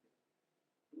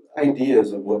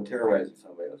ideas of what terrorizing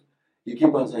somebody is. You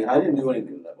keep on saying, I didn't do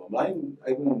anything to that woman. I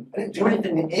didn't do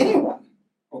anything to anyone.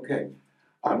 Okay.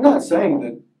 I'm not saying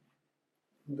that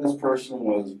this person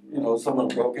was, someone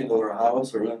broke into their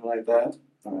house or anything like that.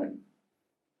 All right.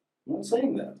 I'm not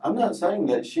saying that. I'm not saying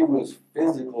that she was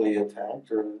physically attacked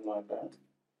or anything like that.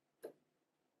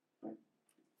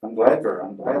 I'm glad for her.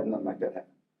 I'm glad nothing like that happened.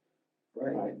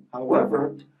 Right.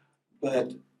 However,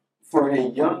 but for a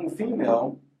young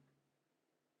female,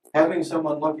 having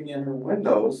someone looking in her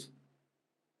windows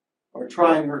or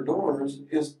trying her doors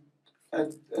is.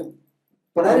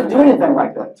 But I didn't do anything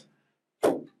like that.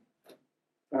 All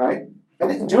right? I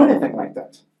didn't do anything like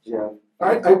that. Yeah. All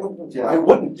right? I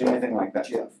wouldn't do anything like that.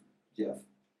 Jeff.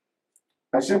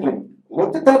 I simply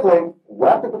looked at that lake,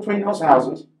 walked in between those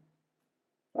houses.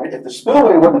 Right? If the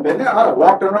spillway wouldn't have been there, I'd have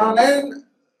walked around and.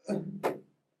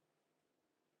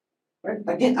 Right?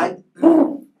 Again, I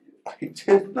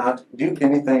did not do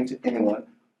anything to anyone.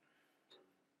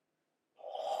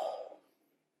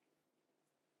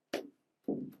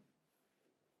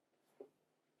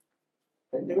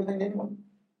 I didn't do anything to anyone.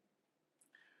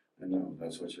 I know,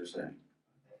 that's what you're saying.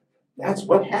 That's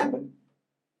what happened.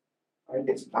 All right?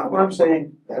 It's not what I'm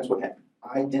saying. That's what happened.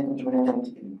 I didn't do anything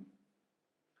to anyone.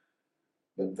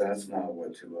 But that's not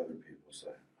what 2 other people say.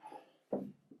 All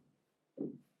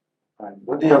right.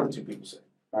 What did the other 2 people say?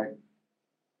 All right.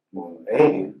 Well,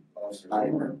 Officer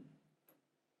Zemer,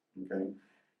 okay,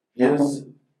 his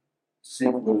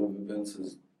sequence of events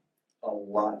is a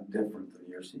lot different than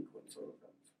your sequence of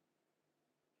events.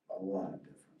 A lot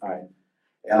different. All right.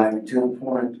 And I mean, to the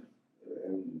point,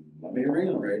 let me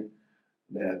reiterate,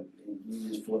 that you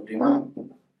just flipped him out.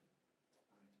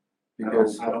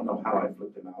 Because I don't know how I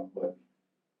flipped him out, but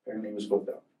Apparently he was flipped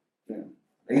out.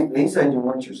 He said you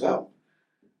weren't yourself.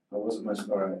 I wasn't much,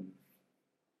 all right.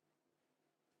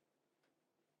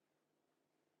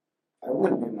 I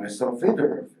wouldn't be myself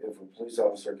either if a police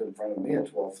officer confronted me at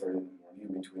 12:30 in the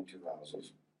morning between two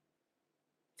houses.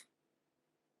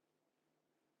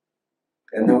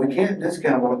 And then we can't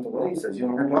discount what the lady says. You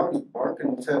know, her dog is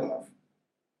barking its head off.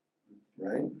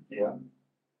 Right? Yeah.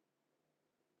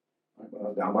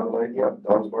 Down by the lake, yeah,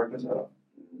 dog's barking his head off.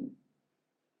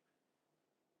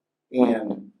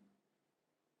 And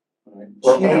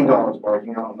Well, she- and dog was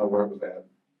barking, I don't know where it was at.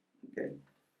 Okay.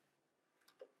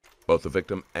 Both the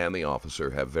victim and the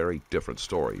officer have very different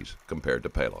stories compared to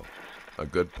Palo. A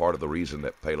good part of the reason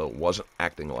that Palo wasn't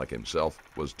acting like himself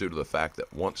was due to the fact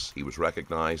that once he was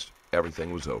recognized,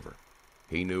 everything was over.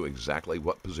 He knew exactly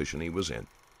what position he was in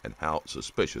and how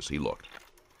suspicious he looked.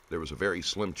 There was a very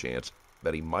slim chance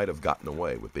that he might have gotten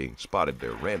away with being spotted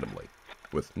there randomly,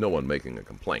 with no one making a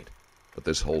complaint. But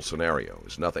this whole scenario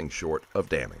is nothing short of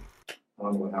damning. I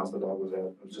don't know what house the dog was at,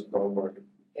 it was just a dog barking.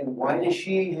 And why does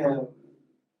she have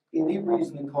any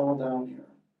reason to call down here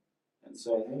and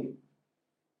say, hey,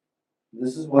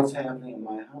 this is what's happening in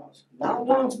my house? Not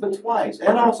once, but twice.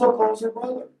 And also calls her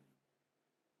brother.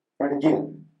 But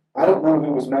again, I don't know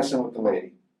who was messing with the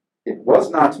lady. It was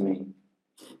not me.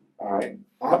 All right.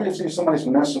 Obviously, if somebody's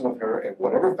messing with her in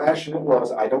whatever fashion it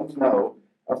was, I don't know.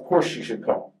 Of course, she should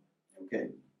call. Okay,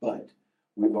 but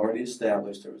we've already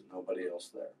established there was nobody else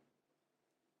there.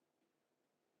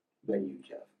 But you,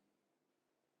 Jeff.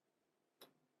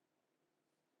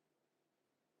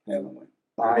 Haven't we?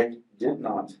 I did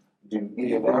not do anything.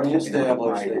 You've already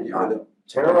established that you're the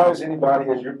terrorize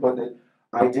anybody, as you put it.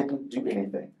 I didn't do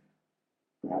anything.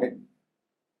 All right.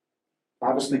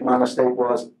 Obviously, my mistake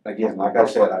was, again, like I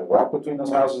said, I walked between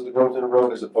those houses to go to the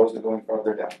road as opposed to going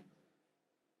farther down.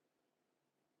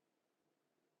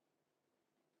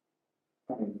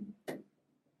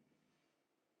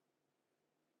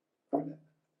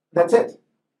 That's it.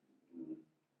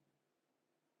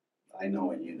 I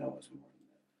know and you know it's more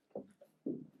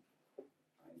than that.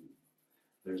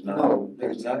 There's No,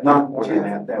 there's not more than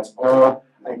that. That's all.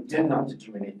 I did not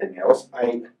do anything else.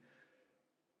 I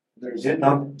did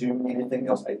not do anything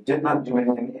else. I did not do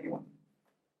anything to anyone.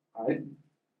 All right?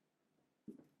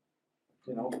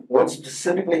 You know, what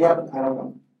specifically happened, I don't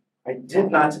know. I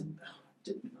did not.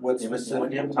 What's It was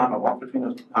specific? every time I walked between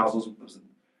those houses.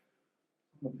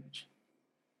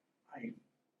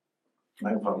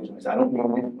 I apologize. I don't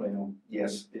know, you know,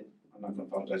 yes, I'm not gonna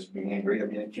apologize for being angry. I'm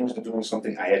being accused of doing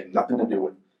something I had nothing to do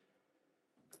with.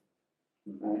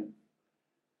 All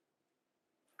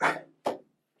right?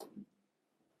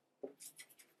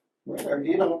 Whatever,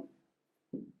 you know,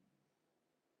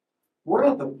 we're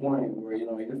at the point where,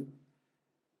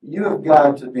 you have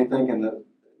got to be thinking that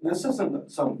this isn't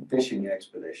some fishing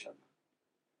expedition.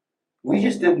 We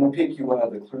just didn't pick you out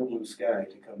of the clear blue sky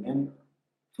to come in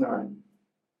here, All right,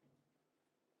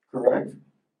 correct?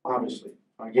 obviously.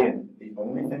 Again, the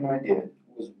only thing I did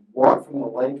Was walk from the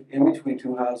lake in between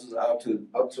two houses out to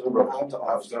up to the road. Out to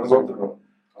I was gonna go up the road.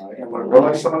 All right, And and when I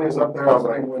realized somebody was up there, I was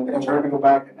like, I turned to go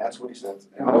back, and that's what he said.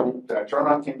 And I turned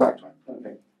around and came back to him.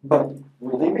 Okay, but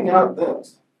we're leaving out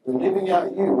this. We're leaving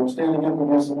out you. We're standing up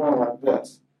against the wall like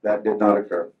this. That did not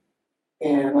occur.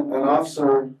 And an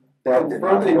officer That did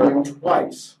not confronting occur. you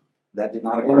twice. That did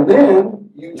not occur. And then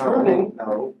you turning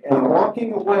No, and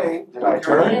walking away Did I with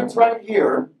your turn? hands right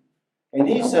here. And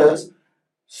he says,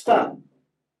 stop.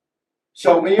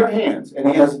 Show me your hands. And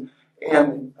he has,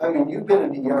 and I mean, you've been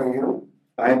in the ERU.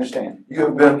 I understand. You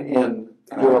have been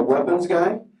you're a weapons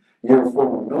guy. You're a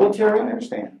former military. I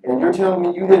understand. And you're telling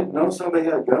me you didn't know somebody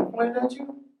had a gun pointed at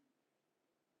you?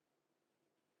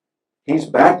 He's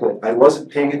backlit. I wasn't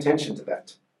paying attention to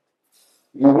that.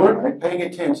 You weren't paying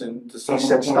attention to He someone.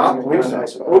 said, stop, pointing please. a gun I at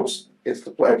said, you. oops, it's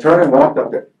the play. I turned and walked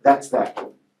up there. That's that.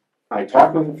 I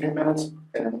talked with him a few minutes,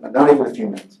 and not even a few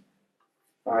minutes.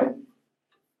 All right?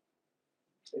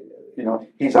 You know,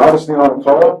 he's obviously on a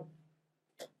call.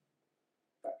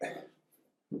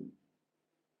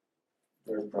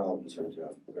 There's problems here,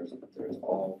 Jeff. There's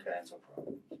all kinds of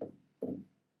problems.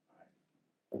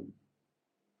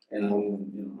 And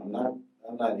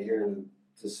I'm not here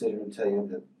to sit here and tell you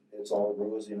that it's all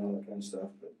rosy and all that kind of stuff,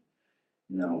 but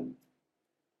no.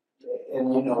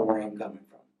 And you know where I'm coming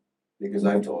from, because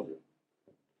I've told you.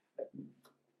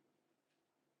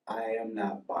 I am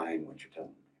not buying what you're telling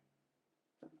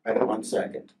me. I don't, 1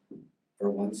 second. For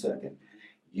 1 second.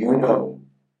 You know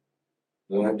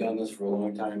that I've done this for a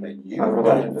long time, and you've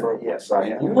done it for yes, I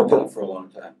am. you've done it for a long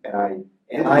time. And I And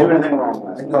didn't do anything wrong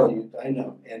last I night. know you. I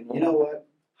know. And you know what?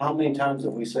 How many times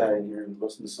have we sat in here and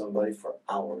listened to somebody for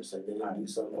hours, that they didn't do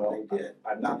something that they did?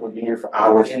 I'm not gonna be here for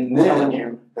hours And telling then,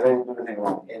 you that I didn't do anything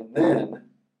wrong. and then,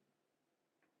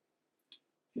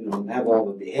 have all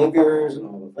the behaviors and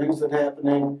all the things that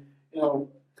happening,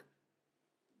 you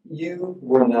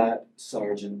were not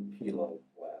Sergeant Hilo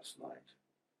last night.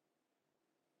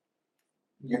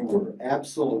 You were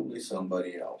absolutely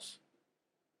somebody else.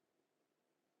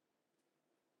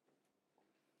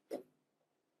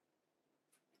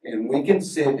 And we can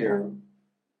sit here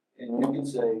and you can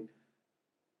say,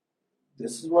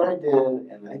 this is what I did,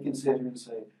 and I can sit here and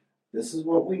say, this is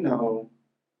what we know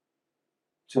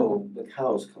till the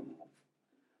cows come home.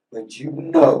 But you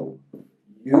know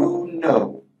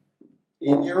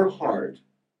in your heart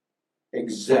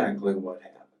exactly what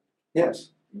happened. Yes,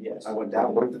 Yes. I went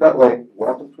down, looked at that lake,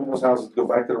 walked between those houses, go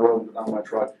back to the road, and put on my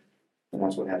truck, and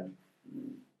that's what happened.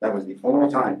 That was the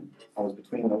only time I was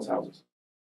between those houses.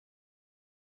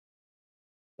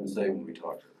 And say when we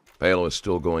talked to her. Palo is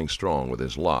still going strong with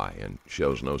his lie and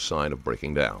shows no sign of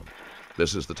breaking down.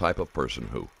 This is the type of person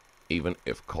who, even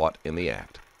if caught in the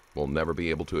act, will never be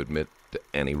able to admit to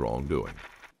any wrongdoing.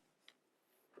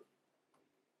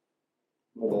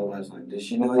 What about last night? Did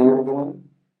she know you were going?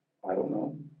 I don't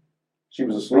know. She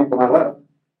was asleep when I left.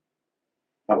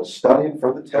 I was studying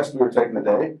for the test we were taking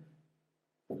today.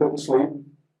 I couldn't sleep.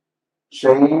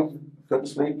 Shaved, couldn't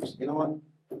sleep. You know what?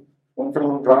 Went for a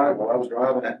little drive while I was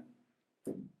driving it.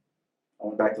 I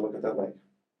went back to look at that lake.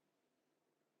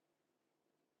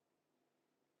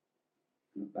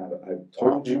 I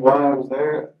told you why I was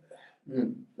there.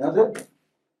 That's it.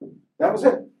 That was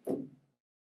it.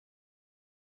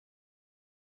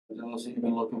 Unless you've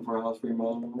been looking for a house for your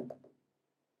mother-in-law?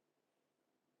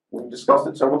 We've discussed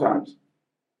it several times.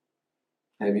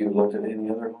 Have you looked at any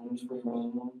other homes for your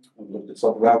mother-in-law? We've looked at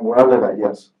some around where I live at,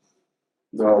 yes.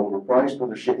 They're all overpriced or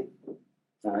they're shitty.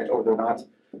 All right, or they're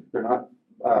not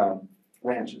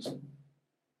ranches.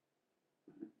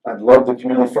 I'd love the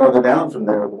community farther down from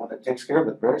there, the one that takes care of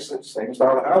it, very same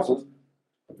style of houses.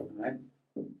 All right,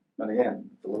 but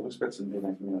again, it's a little expensive to be in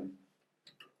that community.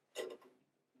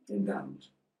 In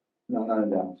Downs. No, not in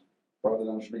Downs. Farther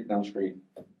down the street.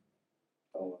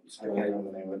 Oh, I can't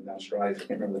remember the name of it, down Strides, I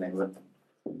can't remember the name of it.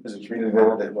 There's a community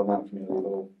there that, well, not a community, a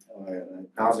little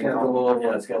housing.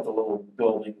 It's got the little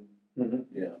building. Mhm.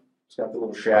 Yeah. It's got the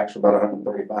little shacks for about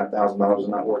 $135,000, it's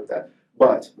not worth that.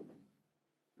 But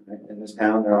right, in this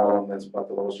town, they're all, that's about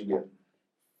the lowest you get.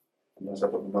 Unless I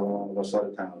put another one on the west side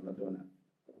of town, I'm not doing that.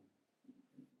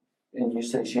 And you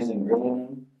say she's in Greeley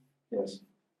now? Yes.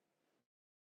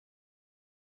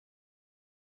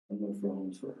 I'm looking for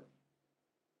homes for her.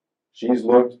 She's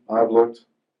looked, I've looked.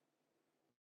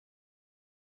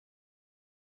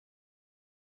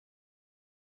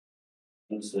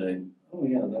 And say, oh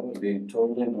yeah, that would be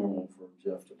totally normal for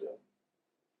Jeff to do.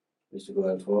 Is to go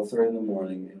at 12:30 in the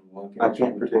morning and walk in. I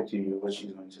can't predict to you what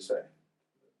she's going to say.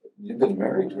 You've been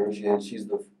married to her. She's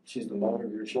the mother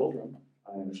of your children.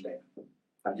 I understand.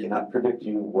 I cannot predict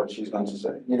you what she's going to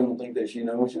say. You don't think that she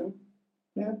knows you?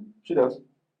 Yeah, she does.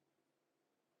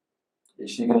 Is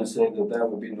she going to say that that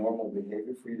would be normal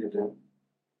behavior for you to do?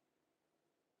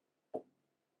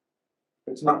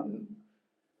 It's not.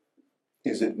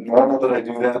 Is it normal that I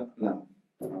do that? No.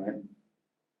 All right.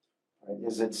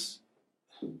 Is it's.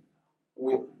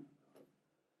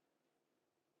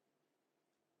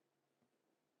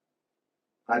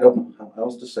 I don't know how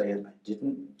else to say it. I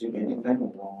didn't do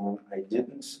anything wrong. And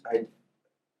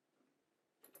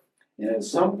at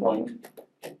some point,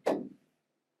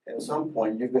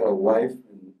 you've got a wife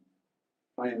and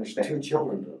I understand. 2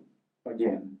 children,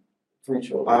 Again, 3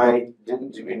 children. I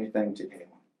didn't do anything to anyone.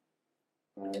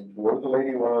 All right. Whoever the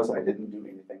lady was, I didn't do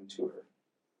anything to her.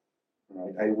 All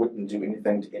right. I wouldn't do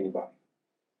anything to anybody.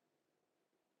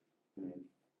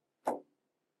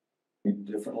 Lead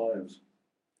different lives.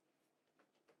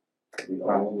 We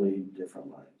all lead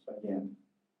different lives. Again,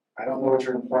 I don't know what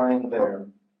you're implying there.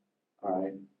 All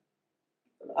right.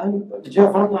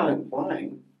 Jeff, I'm not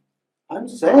implying. I'm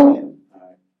saying it.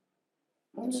 All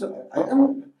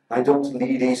right. I don't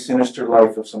lead a sinister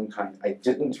life of some kind. I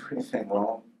didn't do anything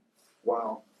wrong.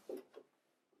 Wow.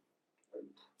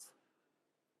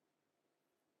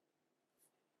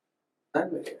 I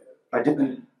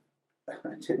didn't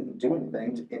do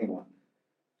anything to anyone.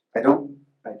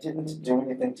 I didn't do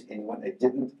anything to anyone. I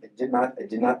did not. I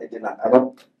did not.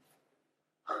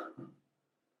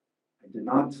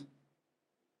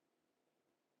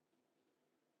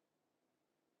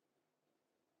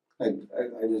 I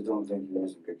just don't think you're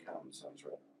using good common sense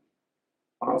right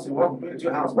now. Honestly, walking into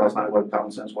your house last night, what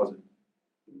common sense was it?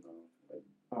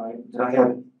 All right. Did I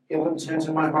have ill intent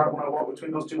in my heart when I walked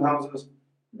between those 2 houses?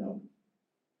 No.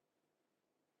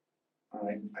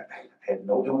 I had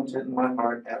no ill intent in my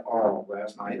heart at all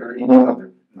last night or any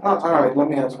other night. All right, let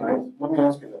me ask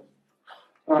you this.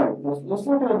 All right, let's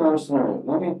look at another scenario.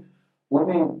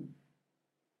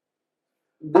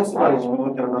 This Why lady, did we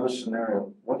look at another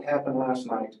scenario? What happened last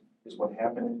night is what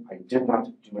happened. I did not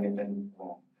do anything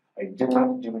wrong. I did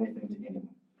not do anything to anyone.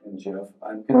 and Jeff,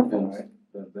 I'm convinced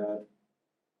that that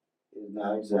is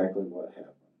not exactly what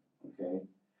happened, okay?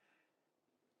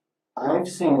 I've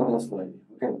seen this lady,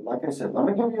 okay, like I said, let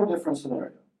me give you a different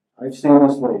scenario. I've seen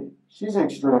this lady. She's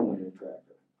extremely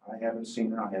attractive. I haven't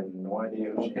seen her. I have no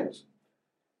idea who she Okay. is.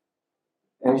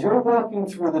 As you're walking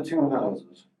through the two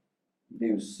houses, do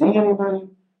you see anybody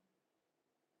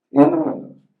in the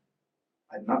windows?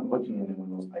 I'm not looking in the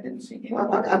windows. I didn't see I'm anyone.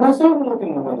 not saying you're looking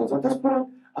in the windows. At this point,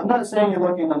 I'm not saying you're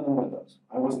looking in the windows.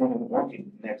 I wasn't even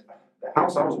walking next. The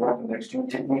house I was walking next to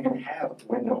didn't even have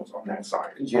windows on that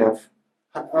side. Jeff,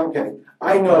 okay,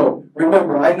 I know,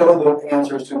 remember, I know the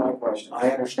answers to my questions. I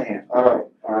understand. All All right.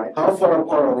 right, how far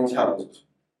apart are these houses?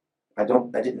 I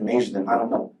didn't measure them. I don't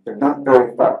know. They're not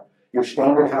very far. Your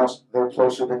standard house, they're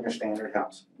closer than your standard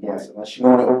house. Yes, unless you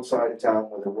go on the old side of town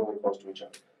where they're really close to each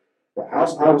other. The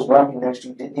house I was walking next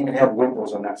to didn't even have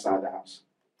windows on that side of the house.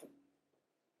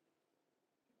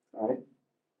 All right.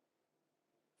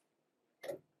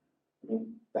 I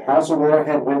mean, the house over there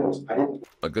had windows. I didn't.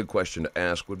 A good question to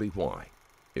ask would be why.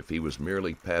 If he was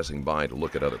merely passing by to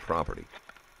look at other property,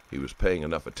 he was paying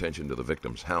enough attention to the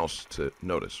victim's house to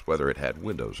notice whether it had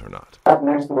windows or not. Walk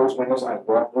next to those windows. I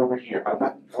walked over here. I'm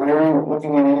not glaring or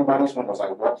looking in anybody's windows.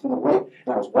 I walked in the way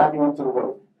and I was walking up to the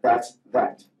road. That's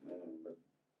that.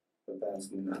 But that's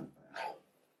not that.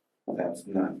 That's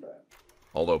not that.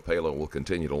 Although Palo will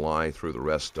continue to lie through the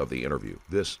rest of the interview,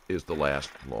 this is the last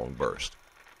long burst.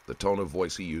 The tone of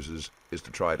voice he uses is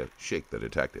to try to shake the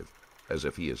detective, as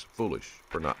if he is foolish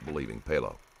for not believing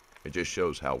Palo. It just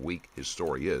shows how weak his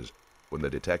story is when the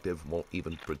detective won't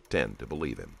even pretend to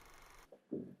believe him.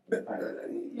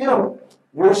 You know,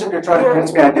 you're sitting there trying to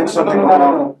convince me I did something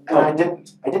wrong, and I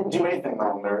didn't. I didn't do anything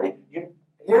wrong, Larry.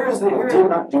 I did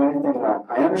not do anything wrong.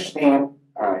 I understand.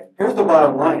 All right. Here's the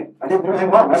bottom line. I didn't do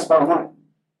anything wrong. That's the bottom line.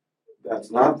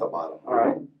 That's not the bottom All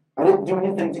right. I didn't do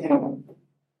anything to anyone.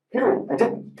 Period. I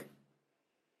didn't.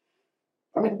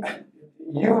 I mean,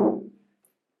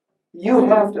 You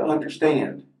have to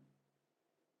understand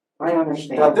I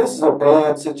understand. that this is a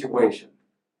bad situation.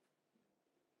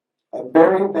 A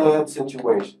very bad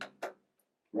situation.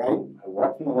 Right? I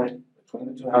walked in the lane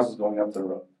between the two houses going up the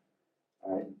road.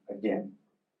 All right. Again,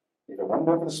 if it wasn't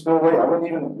over the spillway, I wouldn't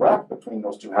even walk between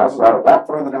those two houses. I would walk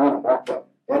further down and walk up.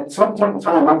 At some point in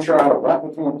time, I'm sure I would walk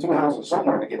between the two houses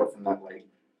somewhere to get up from that lake.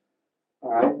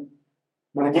 All right.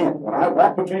 But again, when I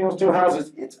walk between those two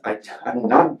houses, I'm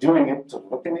not doing it to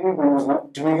look at any windows,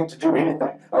 not doing it to do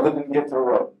anything other than get to the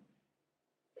road.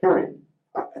 Period.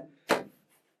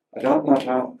 I don't know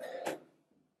how.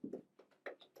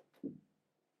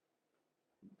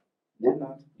 Did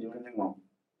not do anything wrong.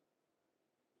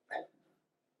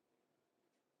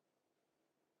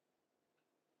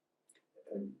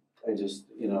 I just,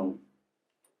 in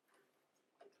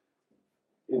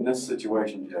this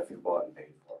situation, Jeff, you bought and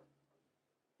paid for.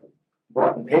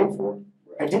 Bought and paid for.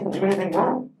 I didn't do anything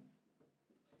wrong.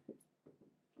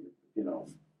 You know.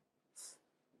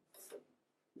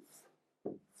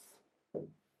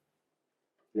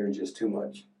 There's just too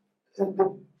much. Too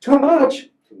much.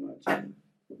 Too much.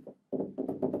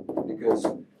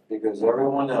 Because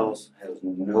everyone else has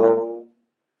no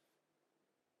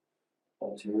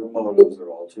ulterior motives or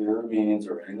ulterior means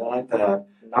or anything like that.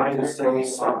 Neither To say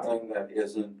something that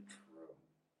isn't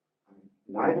true.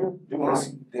 Neither do I.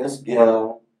 This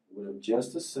gal would have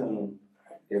just as soon,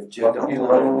 if Jeff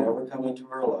Pelo never come into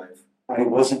her life. I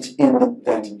wasn't in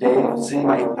that day.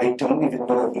 I don't even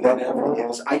know who that ever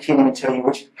is. I can't even tell you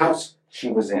which house she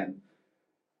was in.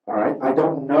 All right? I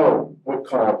don't know what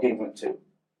car he went to.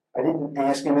 I didn't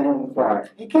ask him and inquire.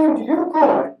 He came to your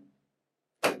car.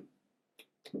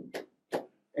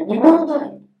 And you know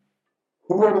that.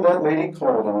 Whoever that lady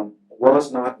called on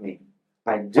was not me.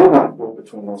 I did not go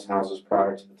between those houses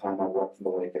prior to the time I walked from the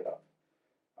lake it up.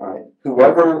 All right?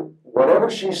 Whatever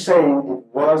she's saying, it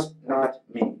was not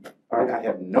me. All right? I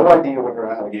have no idea what her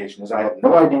allegation is. I have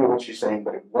no idea what she's saying,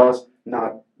 but it was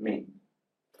not me.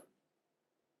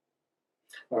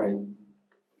 All right?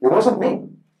 It wasn't me.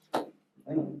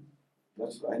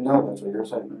 I know that's what you're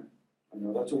saying, man. I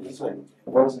know that's what you're saying. It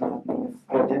was not me.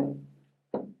 I didn't.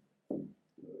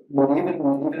 But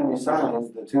even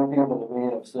besides the two people that we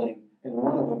have seen, and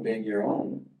one of them being your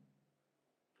own,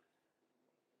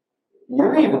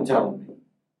 you're even telling me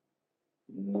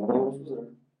nobody else was there.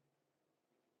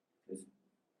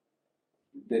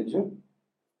 Did you?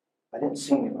 I didn't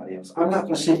see anybody else. I'm not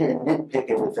gonna sit here and nitpick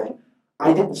everything.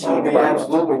 I didn't see We anybody else.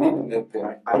 absolutely need to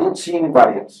nitpick. I didn't see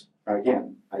anybody else.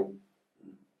 Again,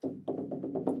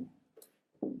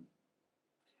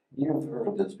 You've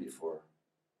heard this before.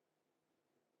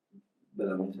 But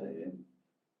I'm gonna tell you,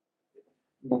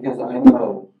 because I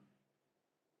know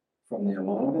from the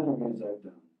amount of interviews I've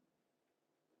done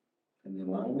and the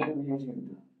amount of interviews you've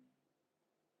done,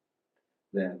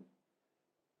 that,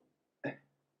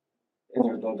 and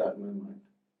there's no doubt in my mind,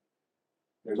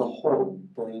 there's a hole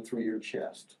burning through your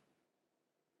chest.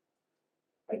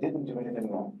 I didn't do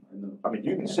anything wrong. I know. I mean,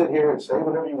 you can sit here and say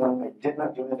whatever you want. I did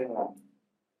not do anything wrong.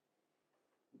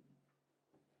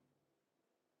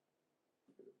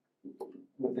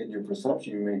 Within your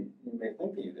perception, you may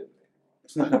think that you did.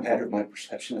 It's not a matter of my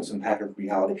perception. It's a matter of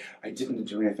reality. I didn't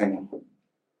do anything wrong.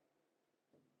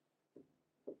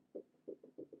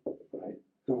 Right?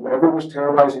 Whoever was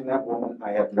terrorizing that woman,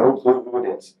 I have no clue who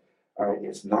it is. All right,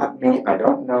 it's not me. I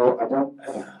don't know.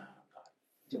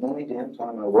 The only damn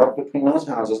time I walked between those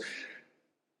houses,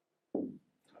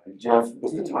 Jeff,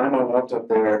 was the time I walked up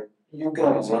there. You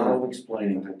got a lot of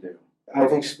explaining to do.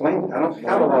 I've explained it. I don't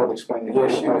have a lot of explaining to do.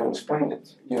 Yes, you I've do. explained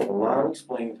it. You have a lot of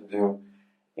explaining to do,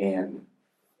 and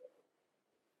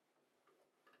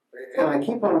I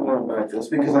keep on going back to this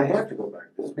because I have to go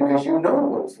back to this because you know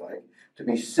what it's like to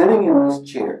be sitting in this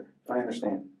chair. I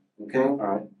understand. Okay? All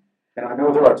right. And I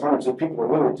know there are times that people are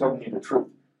literally telling you the truth.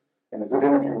 And a good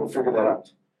interviewer will figure that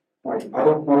out. All right. I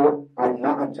don't know.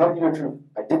 I'm telling you the truth.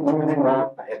 I didn't do anything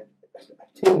wrong. I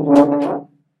didn't do anything wrong.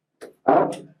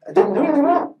 I didn't do anything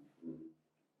wrong.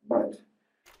 But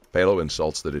Palo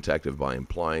insults the detective by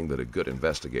implying that a good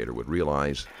investigator would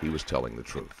realize he was telling the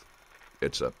truth.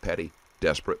 It's a petty,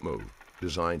 desperate move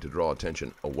designed to draw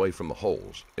attention away from the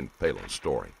holes in Palo's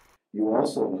story. You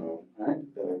also know, right,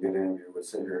 that a good interviewer would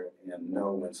sit here and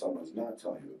know when someone's not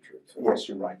telling you the truth. yes,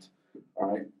 you're right.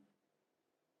 All right.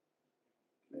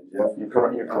 And Jeff, You're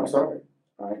correct. I'm sorry.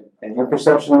 All right. And your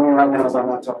perception of me right now is I'm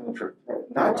not telling the truth.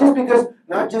 Not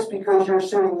just because you're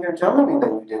sitting here telling me that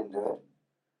you didn't do it.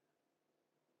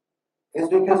 It's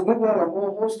because we've got a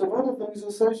whole host of other things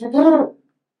that says you did.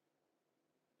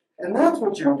 And that's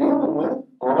what you're dealing with.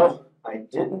 Oh, I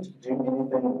didn't do anything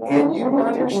wrong. And you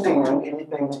I didn't understand. do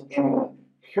anything to anyone.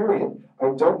 Period. I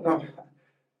don't know.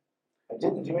 I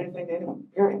didn't do anything to anyone.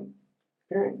 Period.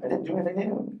 Period. I didn't do anything to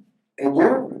anyone. And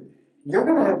you're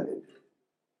gonna have,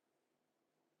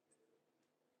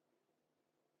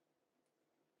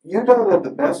 you know that the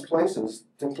best places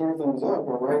to clear things up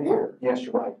are right here. Yes,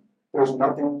 you're right. There's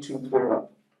nothing to clear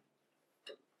up.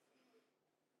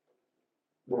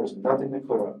 There's nothing to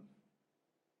clear up.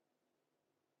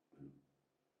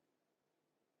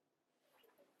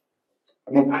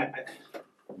 I mean,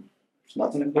 there's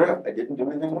nothing to clear up. I didn't do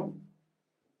anything wrong.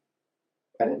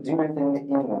 I didn't do anything to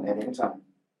anyone at any time.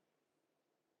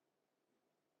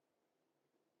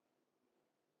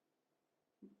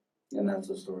 And that's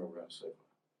the story we're gonna say.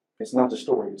 It's not the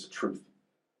story, it's the truth.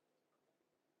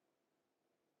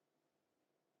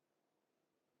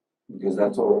 Because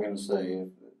that's what we're gonna say.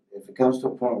 If it comes to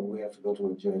a point where we have to go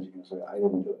to a judge, you're gonna say, I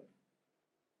didn't do it.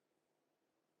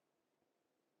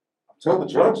 Tell the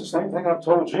judge the same thing I've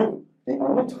told you. The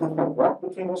only time I walked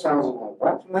between those houses, I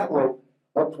walked from that lake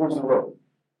up towards the road.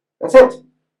 That's it.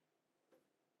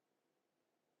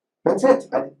 That's it.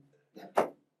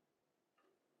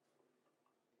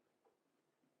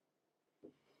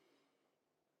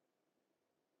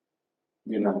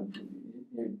 You're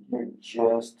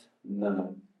just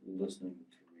not listening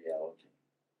to reality.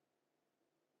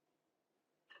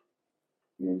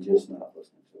 You're just not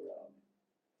listening to reality.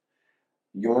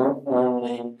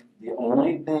 The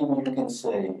only thing you can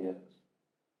say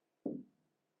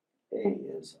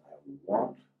is I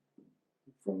walked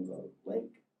from the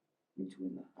lake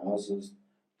between the houses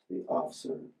to the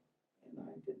officer and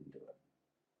I didn't do it.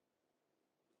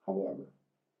 However,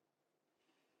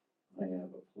 I have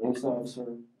a police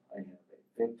officer, I have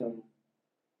a victim,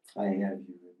 I have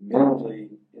you admittedly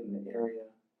in the area.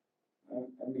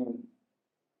 I mean,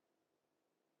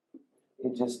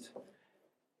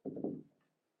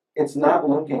 it's not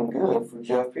looking good for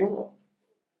Jeff Pelo.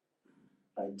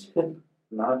 I did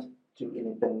not do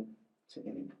anything to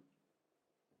anyone.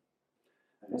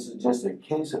 This is just a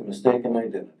case of mistaken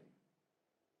identity.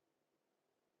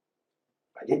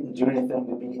 I didn't do anything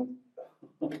to be.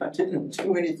 I didn't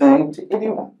do anything to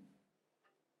anyone.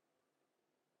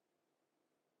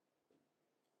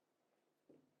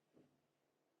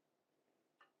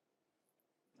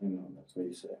 I know, that's what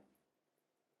you say.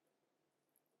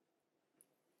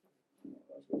 I know,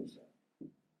 that's what you say.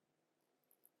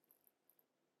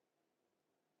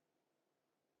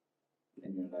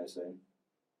 I say?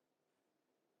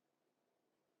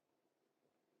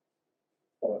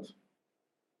 What?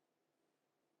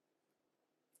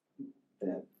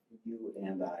 That you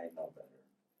and I know better.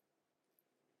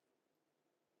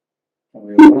 And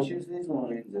we always use these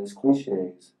lines as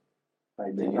cliches.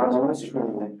 I did not know it's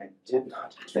true. I did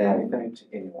not do anything to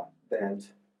anyone. That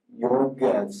your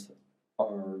guts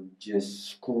are just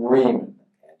screaming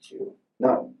at you.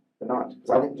 No, they're not. Because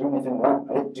I didn't do anything wrong.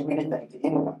 I didn't do anything to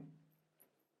anyone.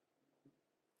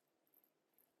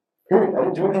 Period. I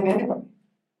didn't do anything to anybody.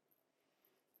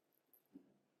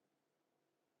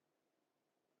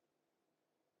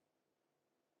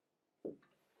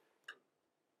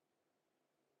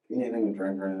 Anything to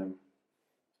drink or anything?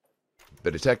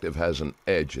 The detective has an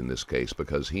edge in this case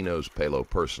because he knows Pelo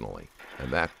personally, and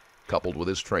that, coupled with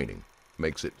his training,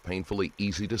 makes it painfully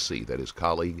easy to see that his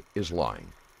colleague is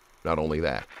lying. Not only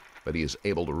that, but he is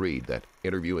able to read that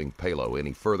interviewing Pelo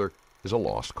any further is a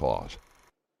lost cause.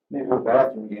 Maybe go to the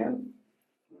bathroom again.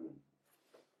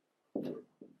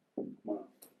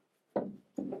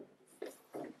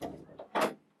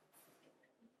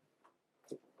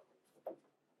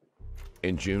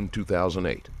 In June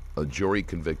 2008, a jury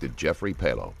convicted Jeffrey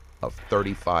Pelo of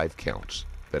 35 counts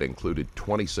that included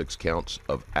 26 counts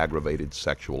of aggravated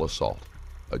sexual assault.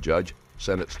 A judge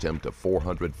sentenced him to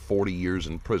 440 years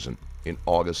in prison in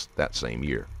August that same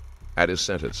year. At his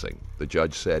sentencing, the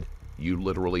judge said, "You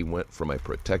literally went from a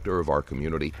protector of our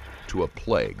community to a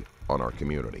plague on our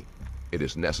community. It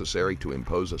is necessary to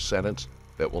impose a sentence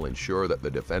that will ensure that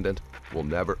the defendant will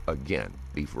never again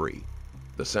be free."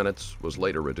 The sentence was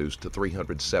later reduced to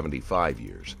 375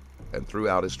 years, and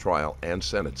throughout his trial and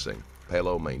sentencing,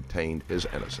 Pelo maintained his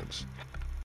innocence.